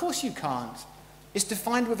 Of course you can't. It's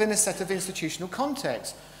defined within a set of institutional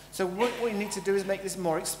context. So what we need to do is make this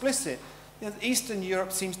more explicit. Eastern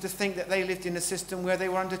Europe seems to think that they lived in a system where they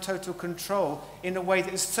were under total control in a way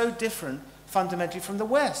that is so different fundamentally from the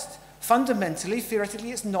West. Fundamentally,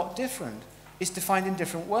 theoretically, it's not different. It's defined in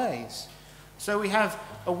different ways. So we have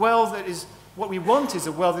a world that is, what we want is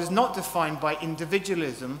a world that is not defined by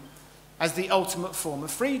individualism as the ultimate form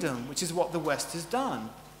of freedom, which is what the West has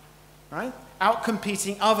done, right?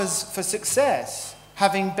 Outcompeting others for success,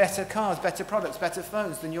 having better cars, better products, better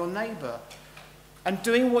phones than your neighbor, and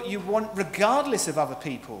doing what you want regardless of other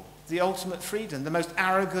people, the ultimate freedom. The most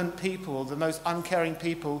arrogant people, the most uncaring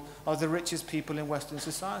people are the richest people in Western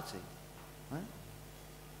society, right?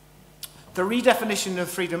 The redefinition of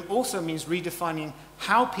freedom also means redefining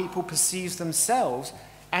how people perceive themselves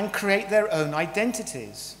and create their own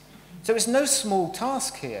identities. So it's no small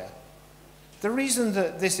task here. The reason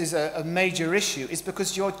that this is a major issue is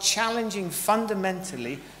because you're challenging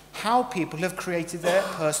fundamentally how people have created their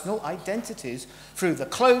personal identities through the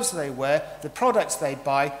clothes they wear, the products they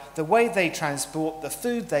buy, the way they transport, the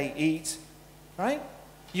food they eat, right?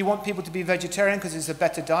 You want people to be vegetarian because it's a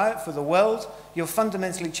better diet for the world. You're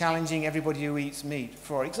fundamentally challenging everybody who eats meat,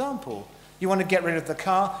 for example. You want to get rid of the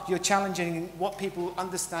car. You're challenging what people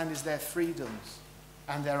understand is their freedoms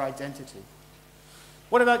and their identity.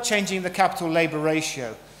 What about changing the capital-labor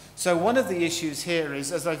ratio? So one of the issues here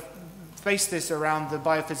is, as I've based this around the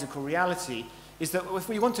biophysical reality, is that if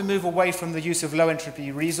we want to move away from the use of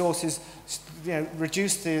low-entropy resources,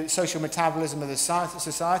 reduce the social metabolism of the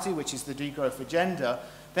society, which is the degrowth agenda,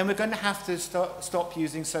 then we're going to have to stop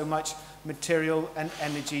using so much material and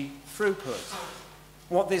energy throughput.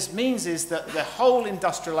 What this means is that the whole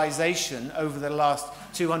industrialization over the last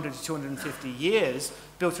 200 to 250 years,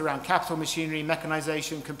 built around capital machinery,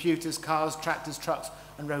 mechanization, computers, cars, tractors, trucks,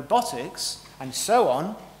 and robotics, and so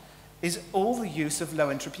on, is all the use of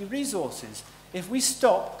low-entropy resources. If we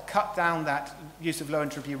cut down that use of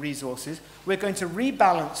low-entropy resources, we're going to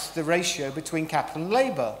rebalance the ratio between capital and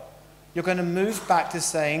labor. You're going to move back to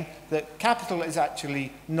saying that capital is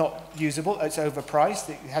actually not usable, it's overpriced,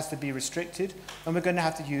 it has to be restricted, and we're going to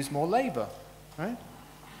have to use more labor, right?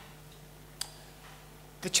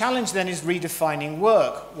 The challenge then is redefining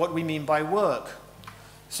work, what we mean by work.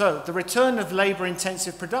 So the return of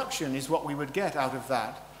labor-intensive production is what we would get out of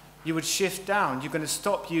that. You would shift down. You're going to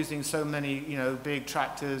stop using so many, big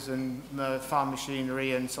tractors and farm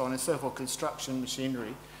machinery and so on and so forth, construction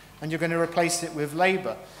machinery, and you're going to replace it with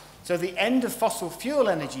labor. So the end of fossil fuel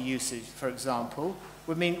energy usage, for example,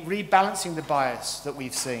 would mean rebalancing the bias that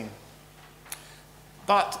we've seen.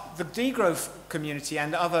 But the degrowth community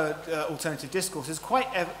and other alternative discourses quite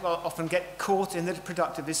often get caught in the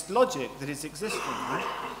productivist logic that is existing. Right?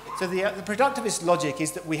 So the productivist logic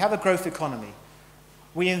is that we have a growth economy.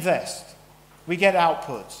 We invest, we get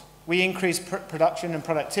output, we increase production and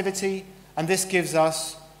productivity, and this gives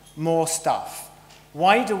us more stuff.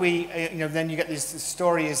 Why do we, then you get this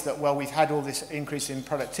story is that, well, we've had all this increase in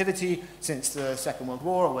productivity since the Second World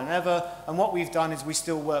War or whenever, and what we've done is we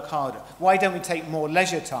still work harder. Why don't we take more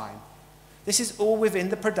leisure time? This is all within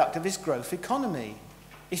the productivist growth economy.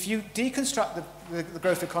 If you deconstruct the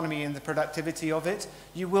growth economy and the productivity of it,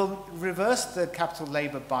 you will reverse the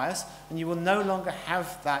capital-labor bias, and you will no longer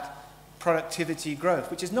have that productivity growth,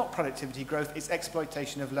 which is not productivity growth, it's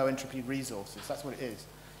exploitation of low-entropy resources. That's what it is.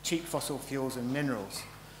 Cheap fossil fuels and minerals.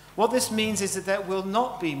 What this means is that there will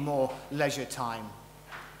not be more leisure time.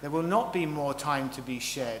 There will not be more time to be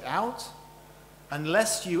shared out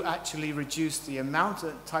unless you actually reduce the amount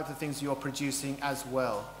and type of things you're producing as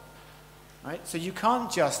well. Right? So you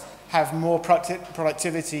can't just have more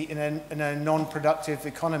productivity in a non-productive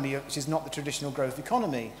economy, which is not the traditional growth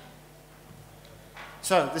economy.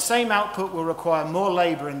 So the same output will require more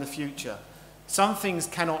labor in the future. Some things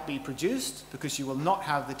cannot be produced because you will not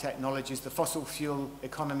have the technologies, the fossil fuel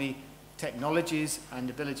economy technologies and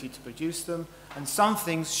ability to produce them. And some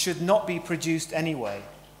things should not be produced anyway,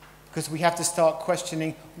 because we have to start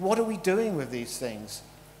questioning, what are we doing with these things?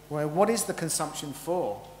 Well, what is the consumption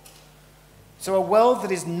for? So a world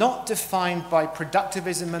that is not defined by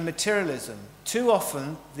productivism and materialism. Too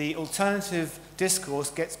often, the alternative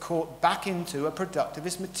discourse gets caught back into a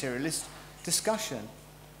productivist materialist discussion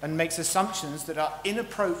and makes assumptions that are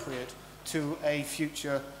inappropriate to a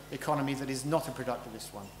future economy that is not a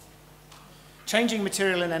productivist one. Changing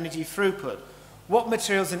material and energy throughput. What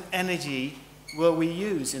materials and energy will we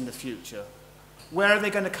use in the future? Where are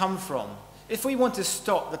they going to come from? If we want to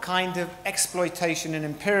stop the kind of exploitation and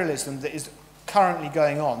imperialism that is currently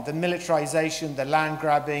going on, the militarization, the land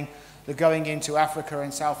grabbing, the going into Africa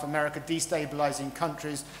and South America, destabilizing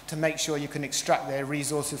countries to make sure you can extract their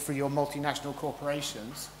resources for your multinational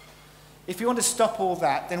corporations. If you want to stop all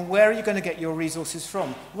that, then where are you going to get your resources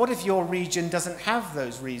from? What if your region doesn't have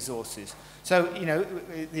those resources? So,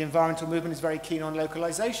 the environmental movement is very keen on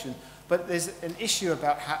localization, but there's an issue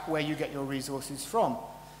about where you get your resources from.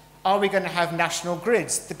 Are we going to have national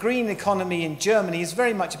grids? The green economy in Germany is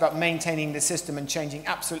very much about maintaining the system and changing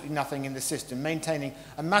absolutely nothing in the system, maintaining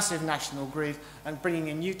a massive national grid and bringing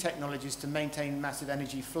in new technologies to maintain massive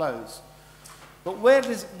energy flows. But where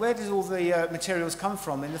does all the materials come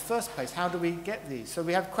from in the first place? How do we get these? So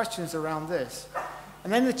we have questions around this.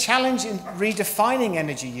 And then the challenge in redefining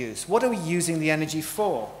energy use. What are we using the energy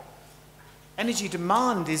for? Energy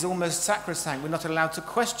demand is almost sacrosanct. We're not allowed to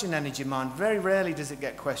question energy demand. Very rarely does it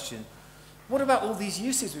get questioned. What about all these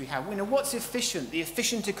uses we have? What's efficient? The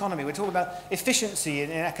efficient economy. We're talking about efficiency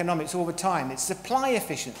in economics all the time. It's supply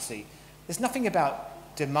efficiency. There's nothing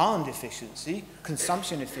about demand efficiency,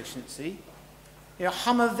 consumption efficiency.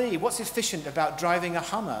 Hummer-V. What's efficient about driving a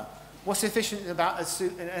Hummer? What's efficient about an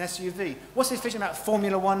SUV? What's efficient about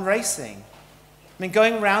Formula One racing? I mean,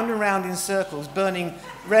 going round and round in circles, burning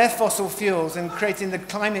rare fossil fuels and creating the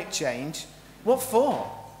climate change, what for?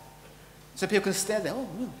 So people can stare there,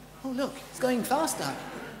 oh look, it's going faster.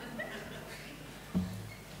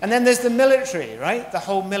 And then there's the military, right? The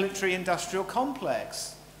whole military-industrial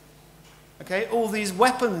complex. Okay, all these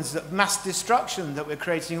weapons of mass destruction that we're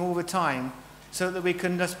creating all the time so that we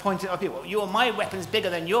can just point it at people. Well, my weapon's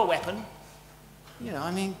bigger than your weapon. You know,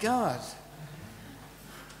 I mean, God.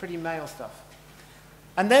 Pretty male stuff.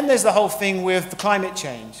 And then there's the whole thing with the climate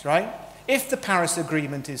change, right? If the Paris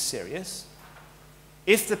Agreement is serious,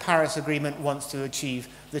 if the Paris Agreement wants to achieve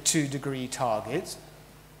the 2-degree target,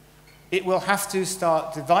 it will have to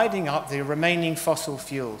start dividing up the remaining fossil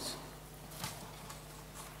fuels.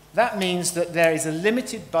 That means that there is a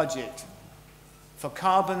limited budget for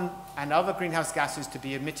carbon and other greenhouse gases to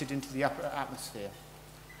be emitted into the upper atmosphere.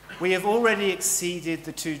 We have already exceeded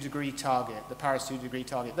the 2-degree target, the Paris 2-degree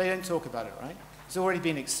target. They don't talk about it, right? It's already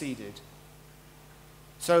been exceeded.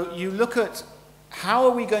 So you look at how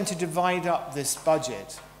are we going to divide up this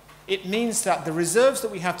budget? It means that the reserves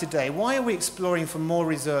that we have today, why are we exploring for more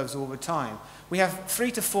reserves all the time? We have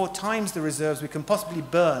 3 to 4 times the reserves we can possibly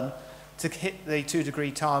burn to hit the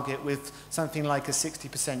 2-degree target with something like a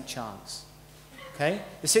 60% chance. Okay?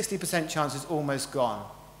 The 60% chance is almost gone.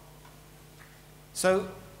 So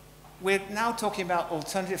we're now talking about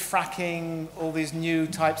alternative fracking, all these new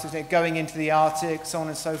types of things, going into the Arctic, so on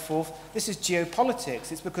and so forth. This is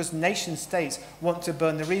geopolitics. It's because nation states want to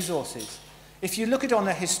burn the resources. If you look at it on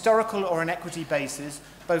a historical or an equity basis,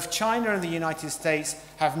 both China and the United States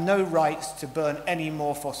have no rights to burn any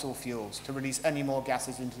more fossil fuels, to release any more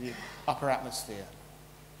gases into the upper atmosphere.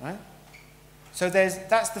 Right? So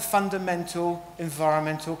that's the fundamental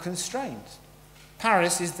environmental constraint.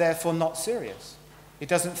 Paris is therefore not serious. It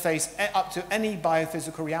doesn't face up to any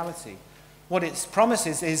biophysical reality. What it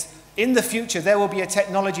promises is, in the future, there will be a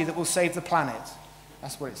technology that will save the planet.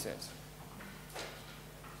 That's what it says.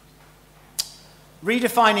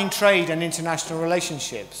 Redefining trade and international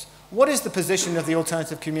relationships. What is the position of the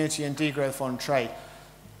alternative community and degrowth on trade?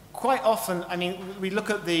 Quite often, I mean, we look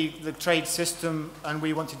at the trade system and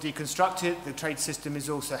we want to deconstruct it. The trade system is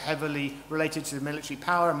also heavily related to the military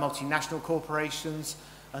power and multinational corporations,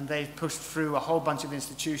 and they've pushed through a whole bunch of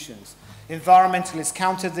institutions. Environmentalists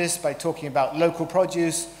counter this by talking about local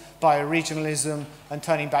produce, bioregionalism, and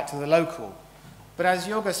turning back to the local. But as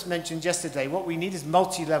Yorgos mentioned yesterday, what we need is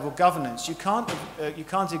multi-level governance. You can't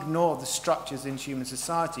ignore the structures in human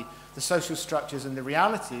society. The social structures and the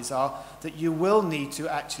realities are that you will need to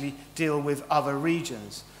actually deal with other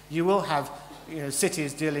regions. You will have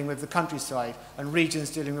cities dealing with the countryside, and regions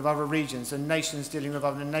dealing with other regions, and nations dealing with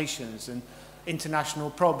other nations, and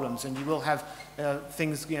international problems, and you will have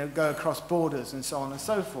things go across borders and so on and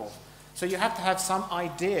so forth. So you have to have some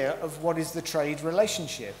idea of what is the trade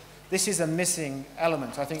relationship. This is a missing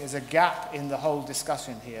element. I think there's a gap in the whole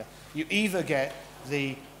discussion here. You either get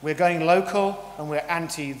we're going local and we're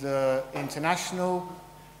anti the international,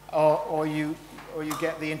 or you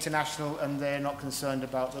get the international and they're not concerned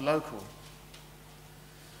about the local.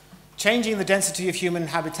 Changing the density of human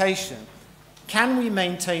habitation. Can we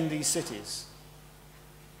maintain these cities?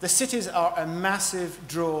 The cities are a massive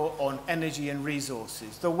draw on energy and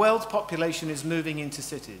resources. The world's population is moving into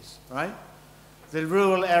cities, right? The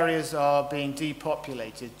rural areas are being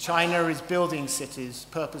depopulated. China is building cities,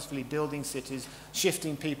 purposefully building cities,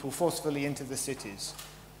 shifting people forcefully into the cities.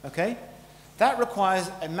 Okay? That requires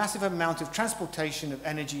a massive amount of transportation of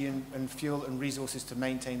energy and fuel and resources to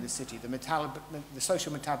maintain the city, the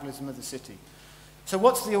social metabolism of the city. So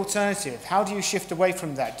what's the alternative? How do you shift away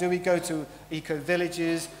from that? Do we go to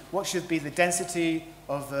eco-villages? What should be the density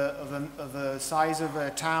of the size of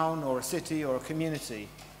a town or a city or a community?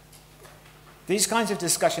 These kinds of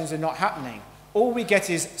discussions are not happening. All we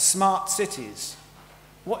get is smart cities.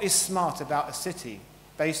 What is smart about a city?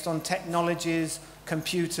 Based on technologies,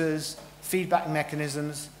 computers, feedback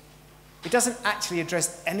mechanisms. It doesn't actually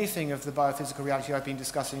address anything of the biophysical reality I've been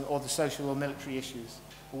discussing, or the social or military issues,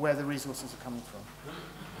 or where the resources are coming from.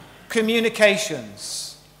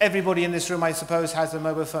 Communications. Everybody in this room, I suppose, has a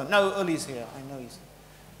mobile phone. No, Uli's here. I know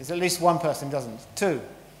there's at least one person who doesn't. 2,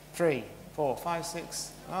 3, 4, 5,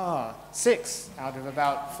 6. 6 out of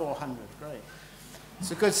about 400. Great.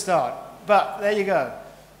 It's a good start. But there you go.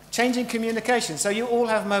 Changing communication. So you all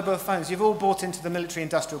have mobile phones. You've all bought into the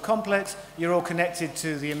military-industrial complex. You're all connected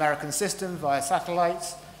to the American system via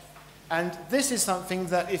satellites. And this is something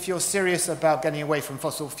that if you're serious about getting away from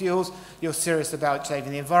fossil fuels, you're serious about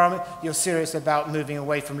saving the environment, you're serious about moving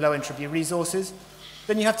away from low-entropy resources,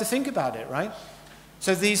 then you have to think about it, right?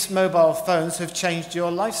 So these mobile phones have changed your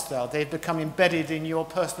lifestyle. They've become embedded in your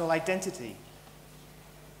personal identity.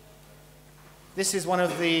 This is one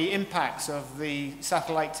of the impacts of the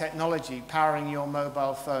satellite technology powering your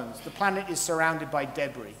mobile phones. The planet is surrounded by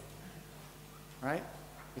debris, right?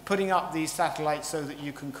 You're putting up these satellites so that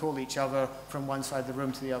you can call each other from one side of the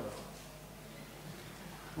room to the other.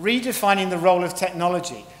 Redefining the role of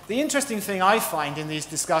technology. The interesting thing I find in these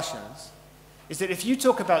discussions is that if you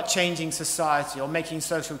talk about changing society or making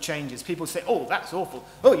social changes, people say, oh, that's awful.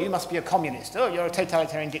 Oh, you must be a communist. Oh, you're a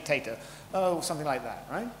totalitarian dictator. Oh, something like that,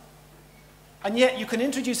 right? And yet you can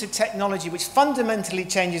introduce a technology which fundamentally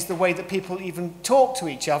changes the way that people even talk to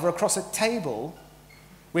each other across a table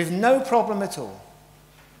with no problem at all.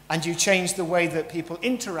 And you change the way that people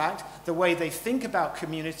interact, the way they think about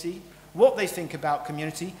community, what they think about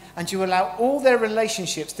community, and you allow all their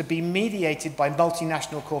relationships to be mediated by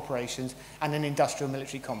multinational corporations and an industrial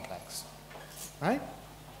military complex. Right?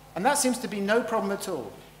 And that seems to be no problem at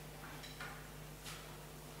all.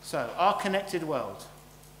 So, our connected world.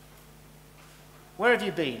 Where have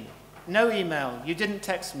you been? No email, you didn't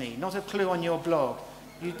text me, not a clue on your blog,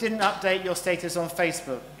 you didn't update your status on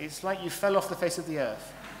Facebook. It's like you fell off the face of the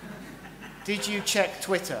earth. Did you check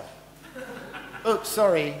Twitter? Oops,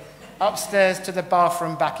 sorry. Upstairs to the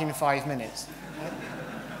bathroom, back in 5 minutes.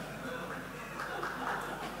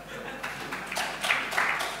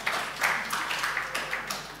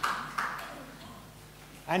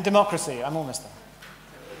 And democracy, I'm almost there.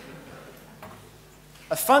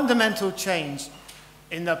 A fundamental change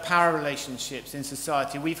in the power relationships in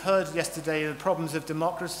society. We've heard yesterday the problems of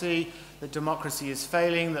democracy, that democracy is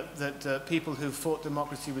failing, that people who thought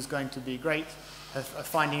democracy was going to be great are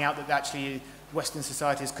finding out that actually Western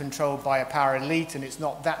society is controlled by a power elite and it's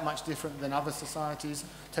not that much different than other societies,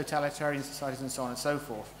 totalitarian societies and so on and so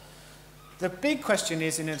forth. The big question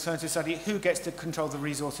is in a certain society, who gets to control the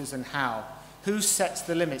resources and how? Who sets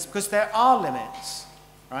the limits? Because there are limits,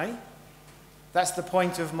 right? That's the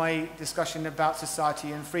point of my discussion about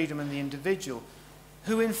society and freedom and the individual.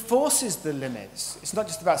 Who enforces the limits? It's not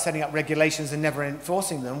just about setting up regulations and never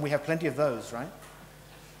enforcing them. We have plenty of those, right?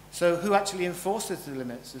 So who actually enforces the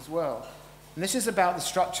limits as well? And this is about the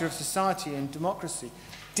structure of society and democracy.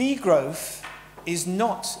 Degrowth is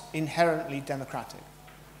not inherently democratic,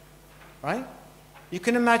 right? You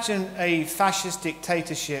can imagine a fascist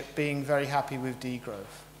dictatorship being very happy with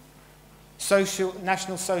degrowth.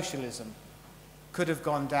 National socialism could have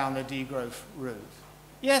gone down the degrowth route.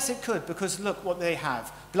 Yes, it could, because look what they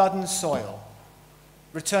have. Blood and soil,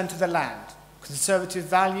 return to the land, conservative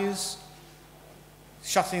values,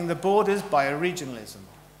 shutting the borders, bioregionalism.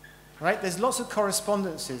 Right? There's lots of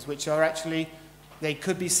correspondences which are actually, they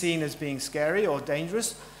could be seen as being scary or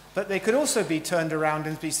dangerous, but they could also be turned around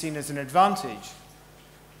and be seen as an advantage.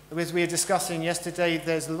 As we were discussing yesterday,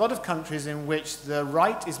 there's a lot of countries in which the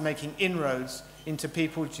right is making inroads into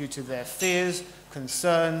people due to their fears,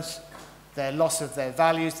 concerns, their loss of their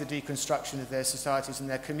values, the deconstruction of their societies and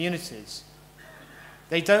their communities.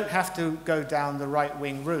 They don't have to go down the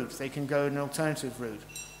right-wing route. They can go an alternative route.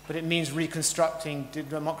 But it means reconstructing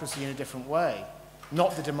democracy in a different way.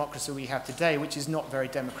 Not the democracy we have today, which is not very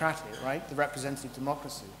democratic, right? The representative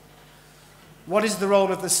democracy. What is the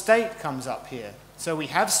role of the state comes up here. So we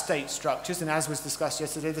have state structures, and as was discussed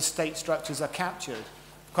yesterday, the state structures are captured,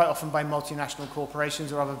 quite often by multinational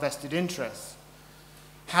corporations or other vested interests.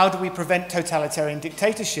 How do we prevent totalitarian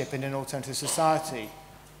dictatorship in an alternative society?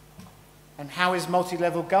 And how is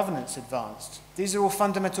multi-level governance advanced? These are all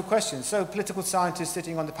fundamental questions. So political scientists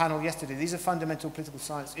sitting on the panel yesterday, these are fundamental political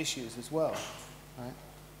science issues as well. Right?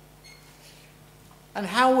 And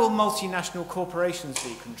how will multinational corporations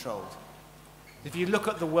be controlled? If you look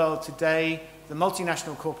at the world today, the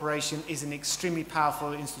multinational corporation is an extremely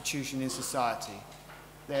powerful institution in society.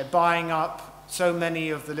 They're buying up so many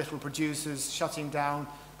of the little producers, shutting down,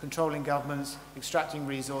 controlling governments, extracting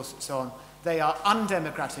resources, and so on. They are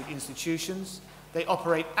undemocratic institutions. They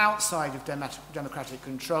operate outside of democratic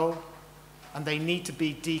control, and they need to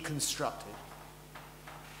be deconstructed.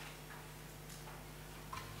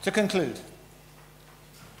 To conclude,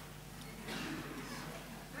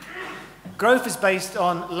 growth is based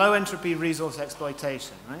on low-entropy resource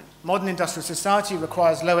exploitation. Right? Modern industrial society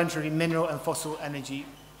requires low-entropy mineral and fossil energy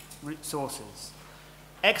resources.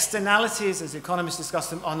 Externalities, as economists discuss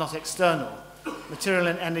them, are not external. Material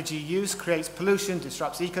and energy use creates pollution,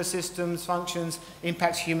 disrupts ecosystems, functions,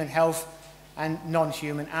 impacts human health and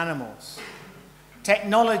non-human animals.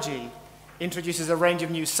 Technology introduces a range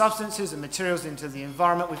of new substances and materials into the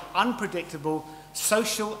environment with unpredictable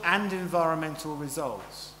social and environmental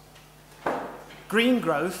results. Green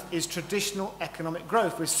growth is traditional economic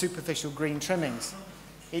growth with superficial green trimmings.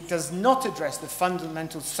 It does not address the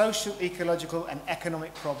fundamental social, ecological, and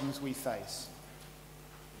economic problems we face.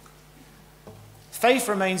 Faith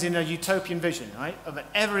remains in a utopian vision, right, of an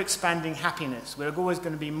ever-expanding happiness. We're always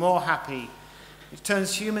going to be more happy. It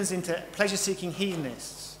turns humans into pleasure-seeking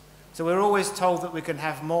hedonists. So we're always told that we can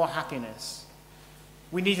have more happiness.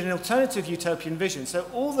 We need an alternative utopian vision. So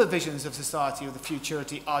all the visions of society or the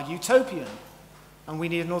futurity are utopian, and we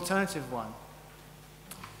need an alternative one.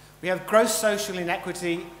 We have gross social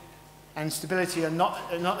inequity and stability are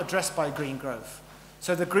not addressed by green growth.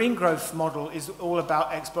 So the green growth model is all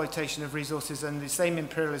about exploitation of resources and the same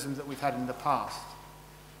imperialism that we've had in the past.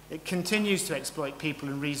 It continues to exploit people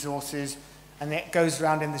and resources, and it goes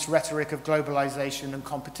around in this rhetoric of globalization and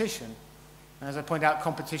competition. And as I point out,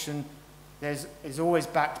 competition is always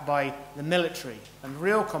backed by the military, and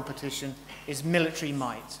real competition is military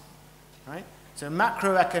might, right? So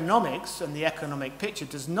macroeconomics and the economic picture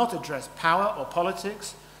does not address power or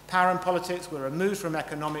politics. Power and politics were removed from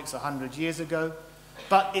economics 100 years ago,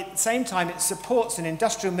 but at the same time it supports an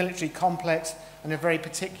industrial military complex and a very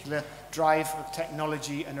particular drive of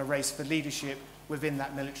technology and a race for leadership within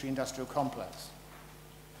that military industrial complex.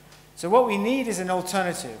 So what we need is an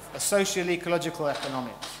alternative, a socio-ecological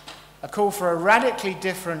economics, a call for a radically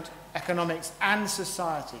different economics and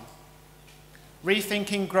society,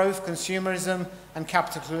 rethinking growth, consumerism, and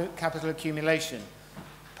capital accumulation,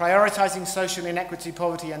 prioritizing social inequity,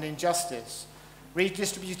 poverty, and injustice,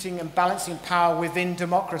 redistributing and balancing power within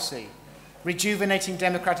democracy, rejuvenating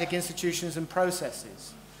democratic institutions and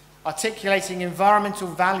processes, articulating environmental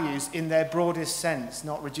values in their broadest sense,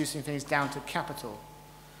 not reducing things down to capital,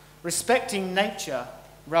 respecting nature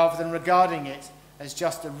rather than regarding it as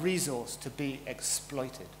just a resource to be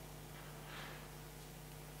exploited.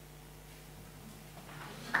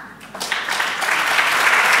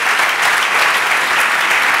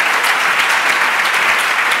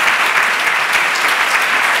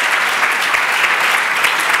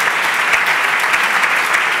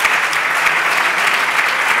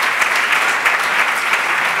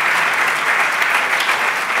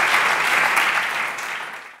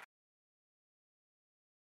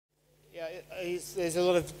 There's a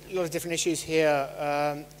lot of different issues here.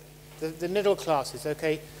 The middle classes,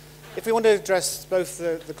 okay? If we want to address both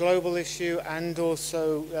the global issue and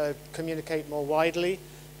also communicate more widely,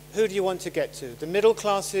 who do you want to get to? The middle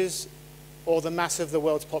classes or the mass of the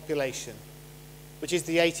world's population, which is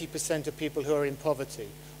the 80% of people who are in poverty?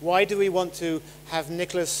 Why do we want to have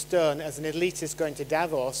Nicholas Stern as an elitist going to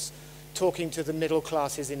Davos talking to the middle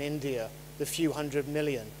classes in India, the few 100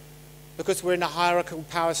 million? Because we're in a hierarchical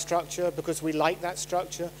power structure, because we like that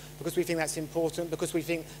structure, because we think that's important, because we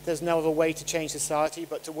think there's no other way to change society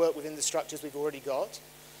but to work within the structures we've already got.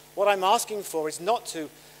 What I'm asking for is not to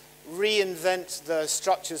reinvent the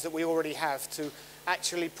structures that we already have, to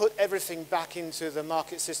actually put everything back into the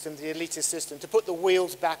market system, the elitist system, to put the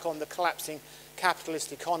wheels back on the collapsing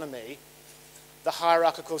capitalist economy, the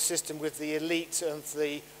hierarchical system with the elite of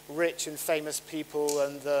the rich and famous people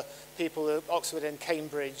and the people of Oxford and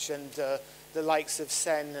Cambridge and the likes of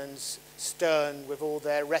Sen and Stern with all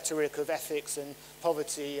their rhetoric of ethics and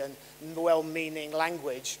poverty and well-meaning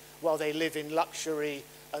language while they live in luxury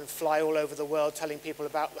and fly all over the world telling people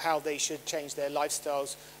about how they should change their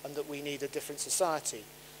lifestyles and that we need a different society.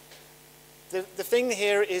 The thing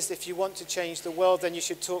here is if you want to change the world, then you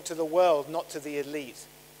should talk to the world, not to the elite.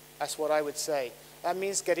 That's what I would say. That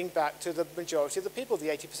means getting back to the majority of the people, the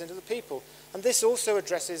 80% of the people. And this also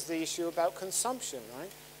addresses the issue about consumption,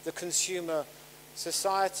 right? The consumer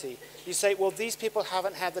society. You say, well, these people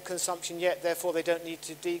haven't had the consumption yet, therefore they don't need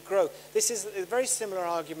to degrow. This is a very similar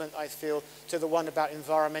argument, I feel, to the one about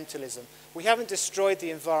environmentalism. We haven't destroyed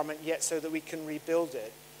the environment yet so that we can rebuild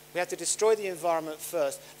it. We have to destroy the environment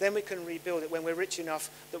first, then we can rebuild it when we're rich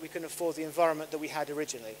enough that we can afford the environment that we had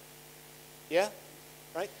originally. Yeah?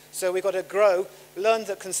 Right? So we've got to grow, learn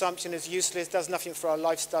that consumption is useless, does nothing for our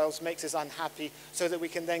lifestyles, makes us unhappy, so that we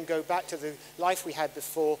can then go back to the life we had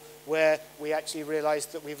before where we actually realize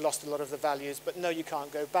that we've lost a lot of the values. But no, you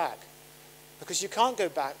can't go back. Because you can't go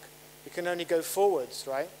back. You can only go forwards,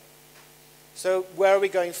 right? So where are we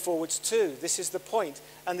going forwards to? This is the point.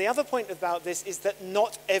 And the other point about this is that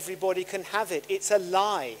not everybody can have it. It's a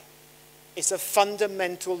lie. It's a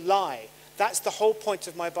fundamental lie. That's the whole point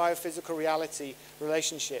of my biophysical reality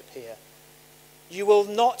relationship here. You will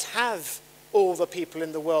not have all the people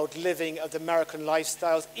in the world living of the American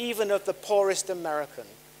lifestyles, even of the poorest American,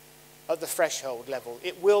 at the threshold level.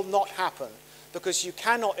 It will not happen because you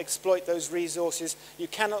cannot exploit those resources, you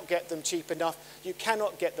cannot get them cheap enough, you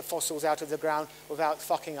cannot get the fossils out of the ground without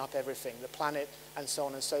fucking up everything, the planet and so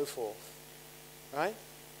on and so forth. Right?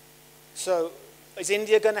 So, is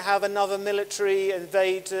India going to have another military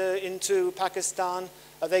invade into Pakistan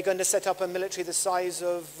Are they going to set up a military the size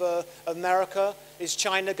of America? Is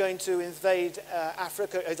China going to invade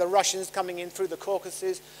Africa? Are the Russians coming in through the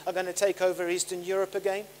Caucasus are going to take over Eastern Europe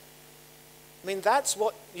again? I mean, that's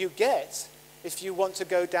what you get if you want to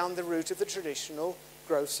go down the route of the traditional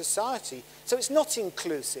growth society. So it's not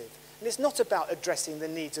inclusive, and it's not about addressing the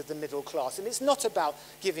needs of the middle class, and it's not about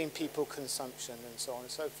giving people consumption and so on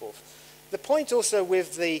and so forth. The point also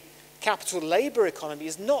with the capital-labor economy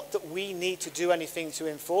is not that we need to do anything to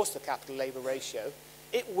enforce the capital-labor ratio.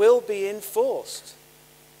 It will be enforced.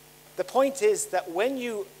 The point is that when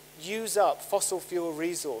you use up fossil fuel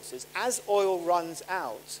resources, as oil runs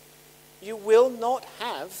out, you will not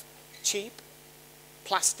have cheap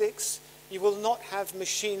plastics, you will not have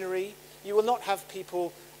machinery, you will not have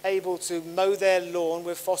people able to mow their lawn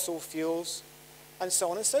with fossil fuels, and so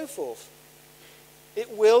on and so forth.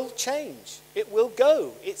 It will change. It will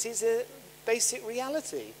go. It is a basic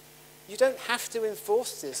reality. You don't have to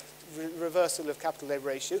enforce this reversal of capital-labor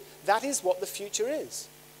ratio. That is what the future is.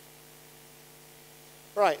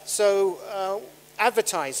 Right, so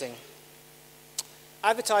advertising.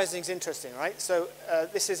 Advertising is interesting, right? So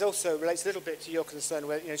this is also relates a little bit to your concern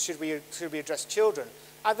where, should we address children?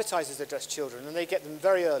 Advertisers address children, and they get them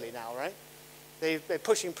very early now, right? They're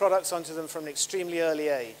pushing products onto them from an extremely early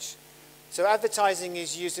age. So advertising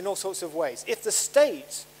is used in all sorts of ways. If the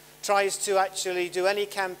state tries to actually do any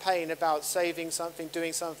campaign about saving something,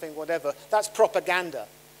 doing something, whatever, that's propaganda.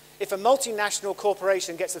 If a multinational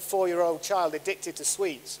corporation gets a 4-year-old child addicted to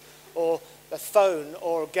sweets or a phone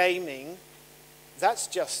or gaming, that's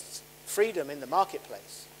just freedom in the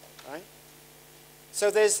marketplace, right? So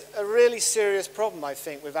there's a really serious problem, I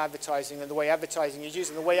think, with advertising and the way advertising is used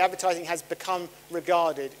and the way advertising has become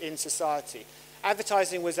regarded in society.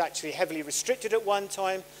 Advertising was actually heavily restricted at one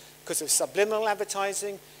time because of subliminal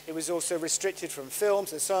advertising. It was also restricted from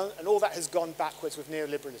films and so on, and all that has gone backwards with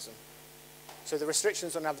neoliberalism. So the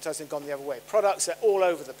restrictions on advertising have gone the other way. Products are all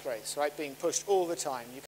over the place, right, being pushed all the time. You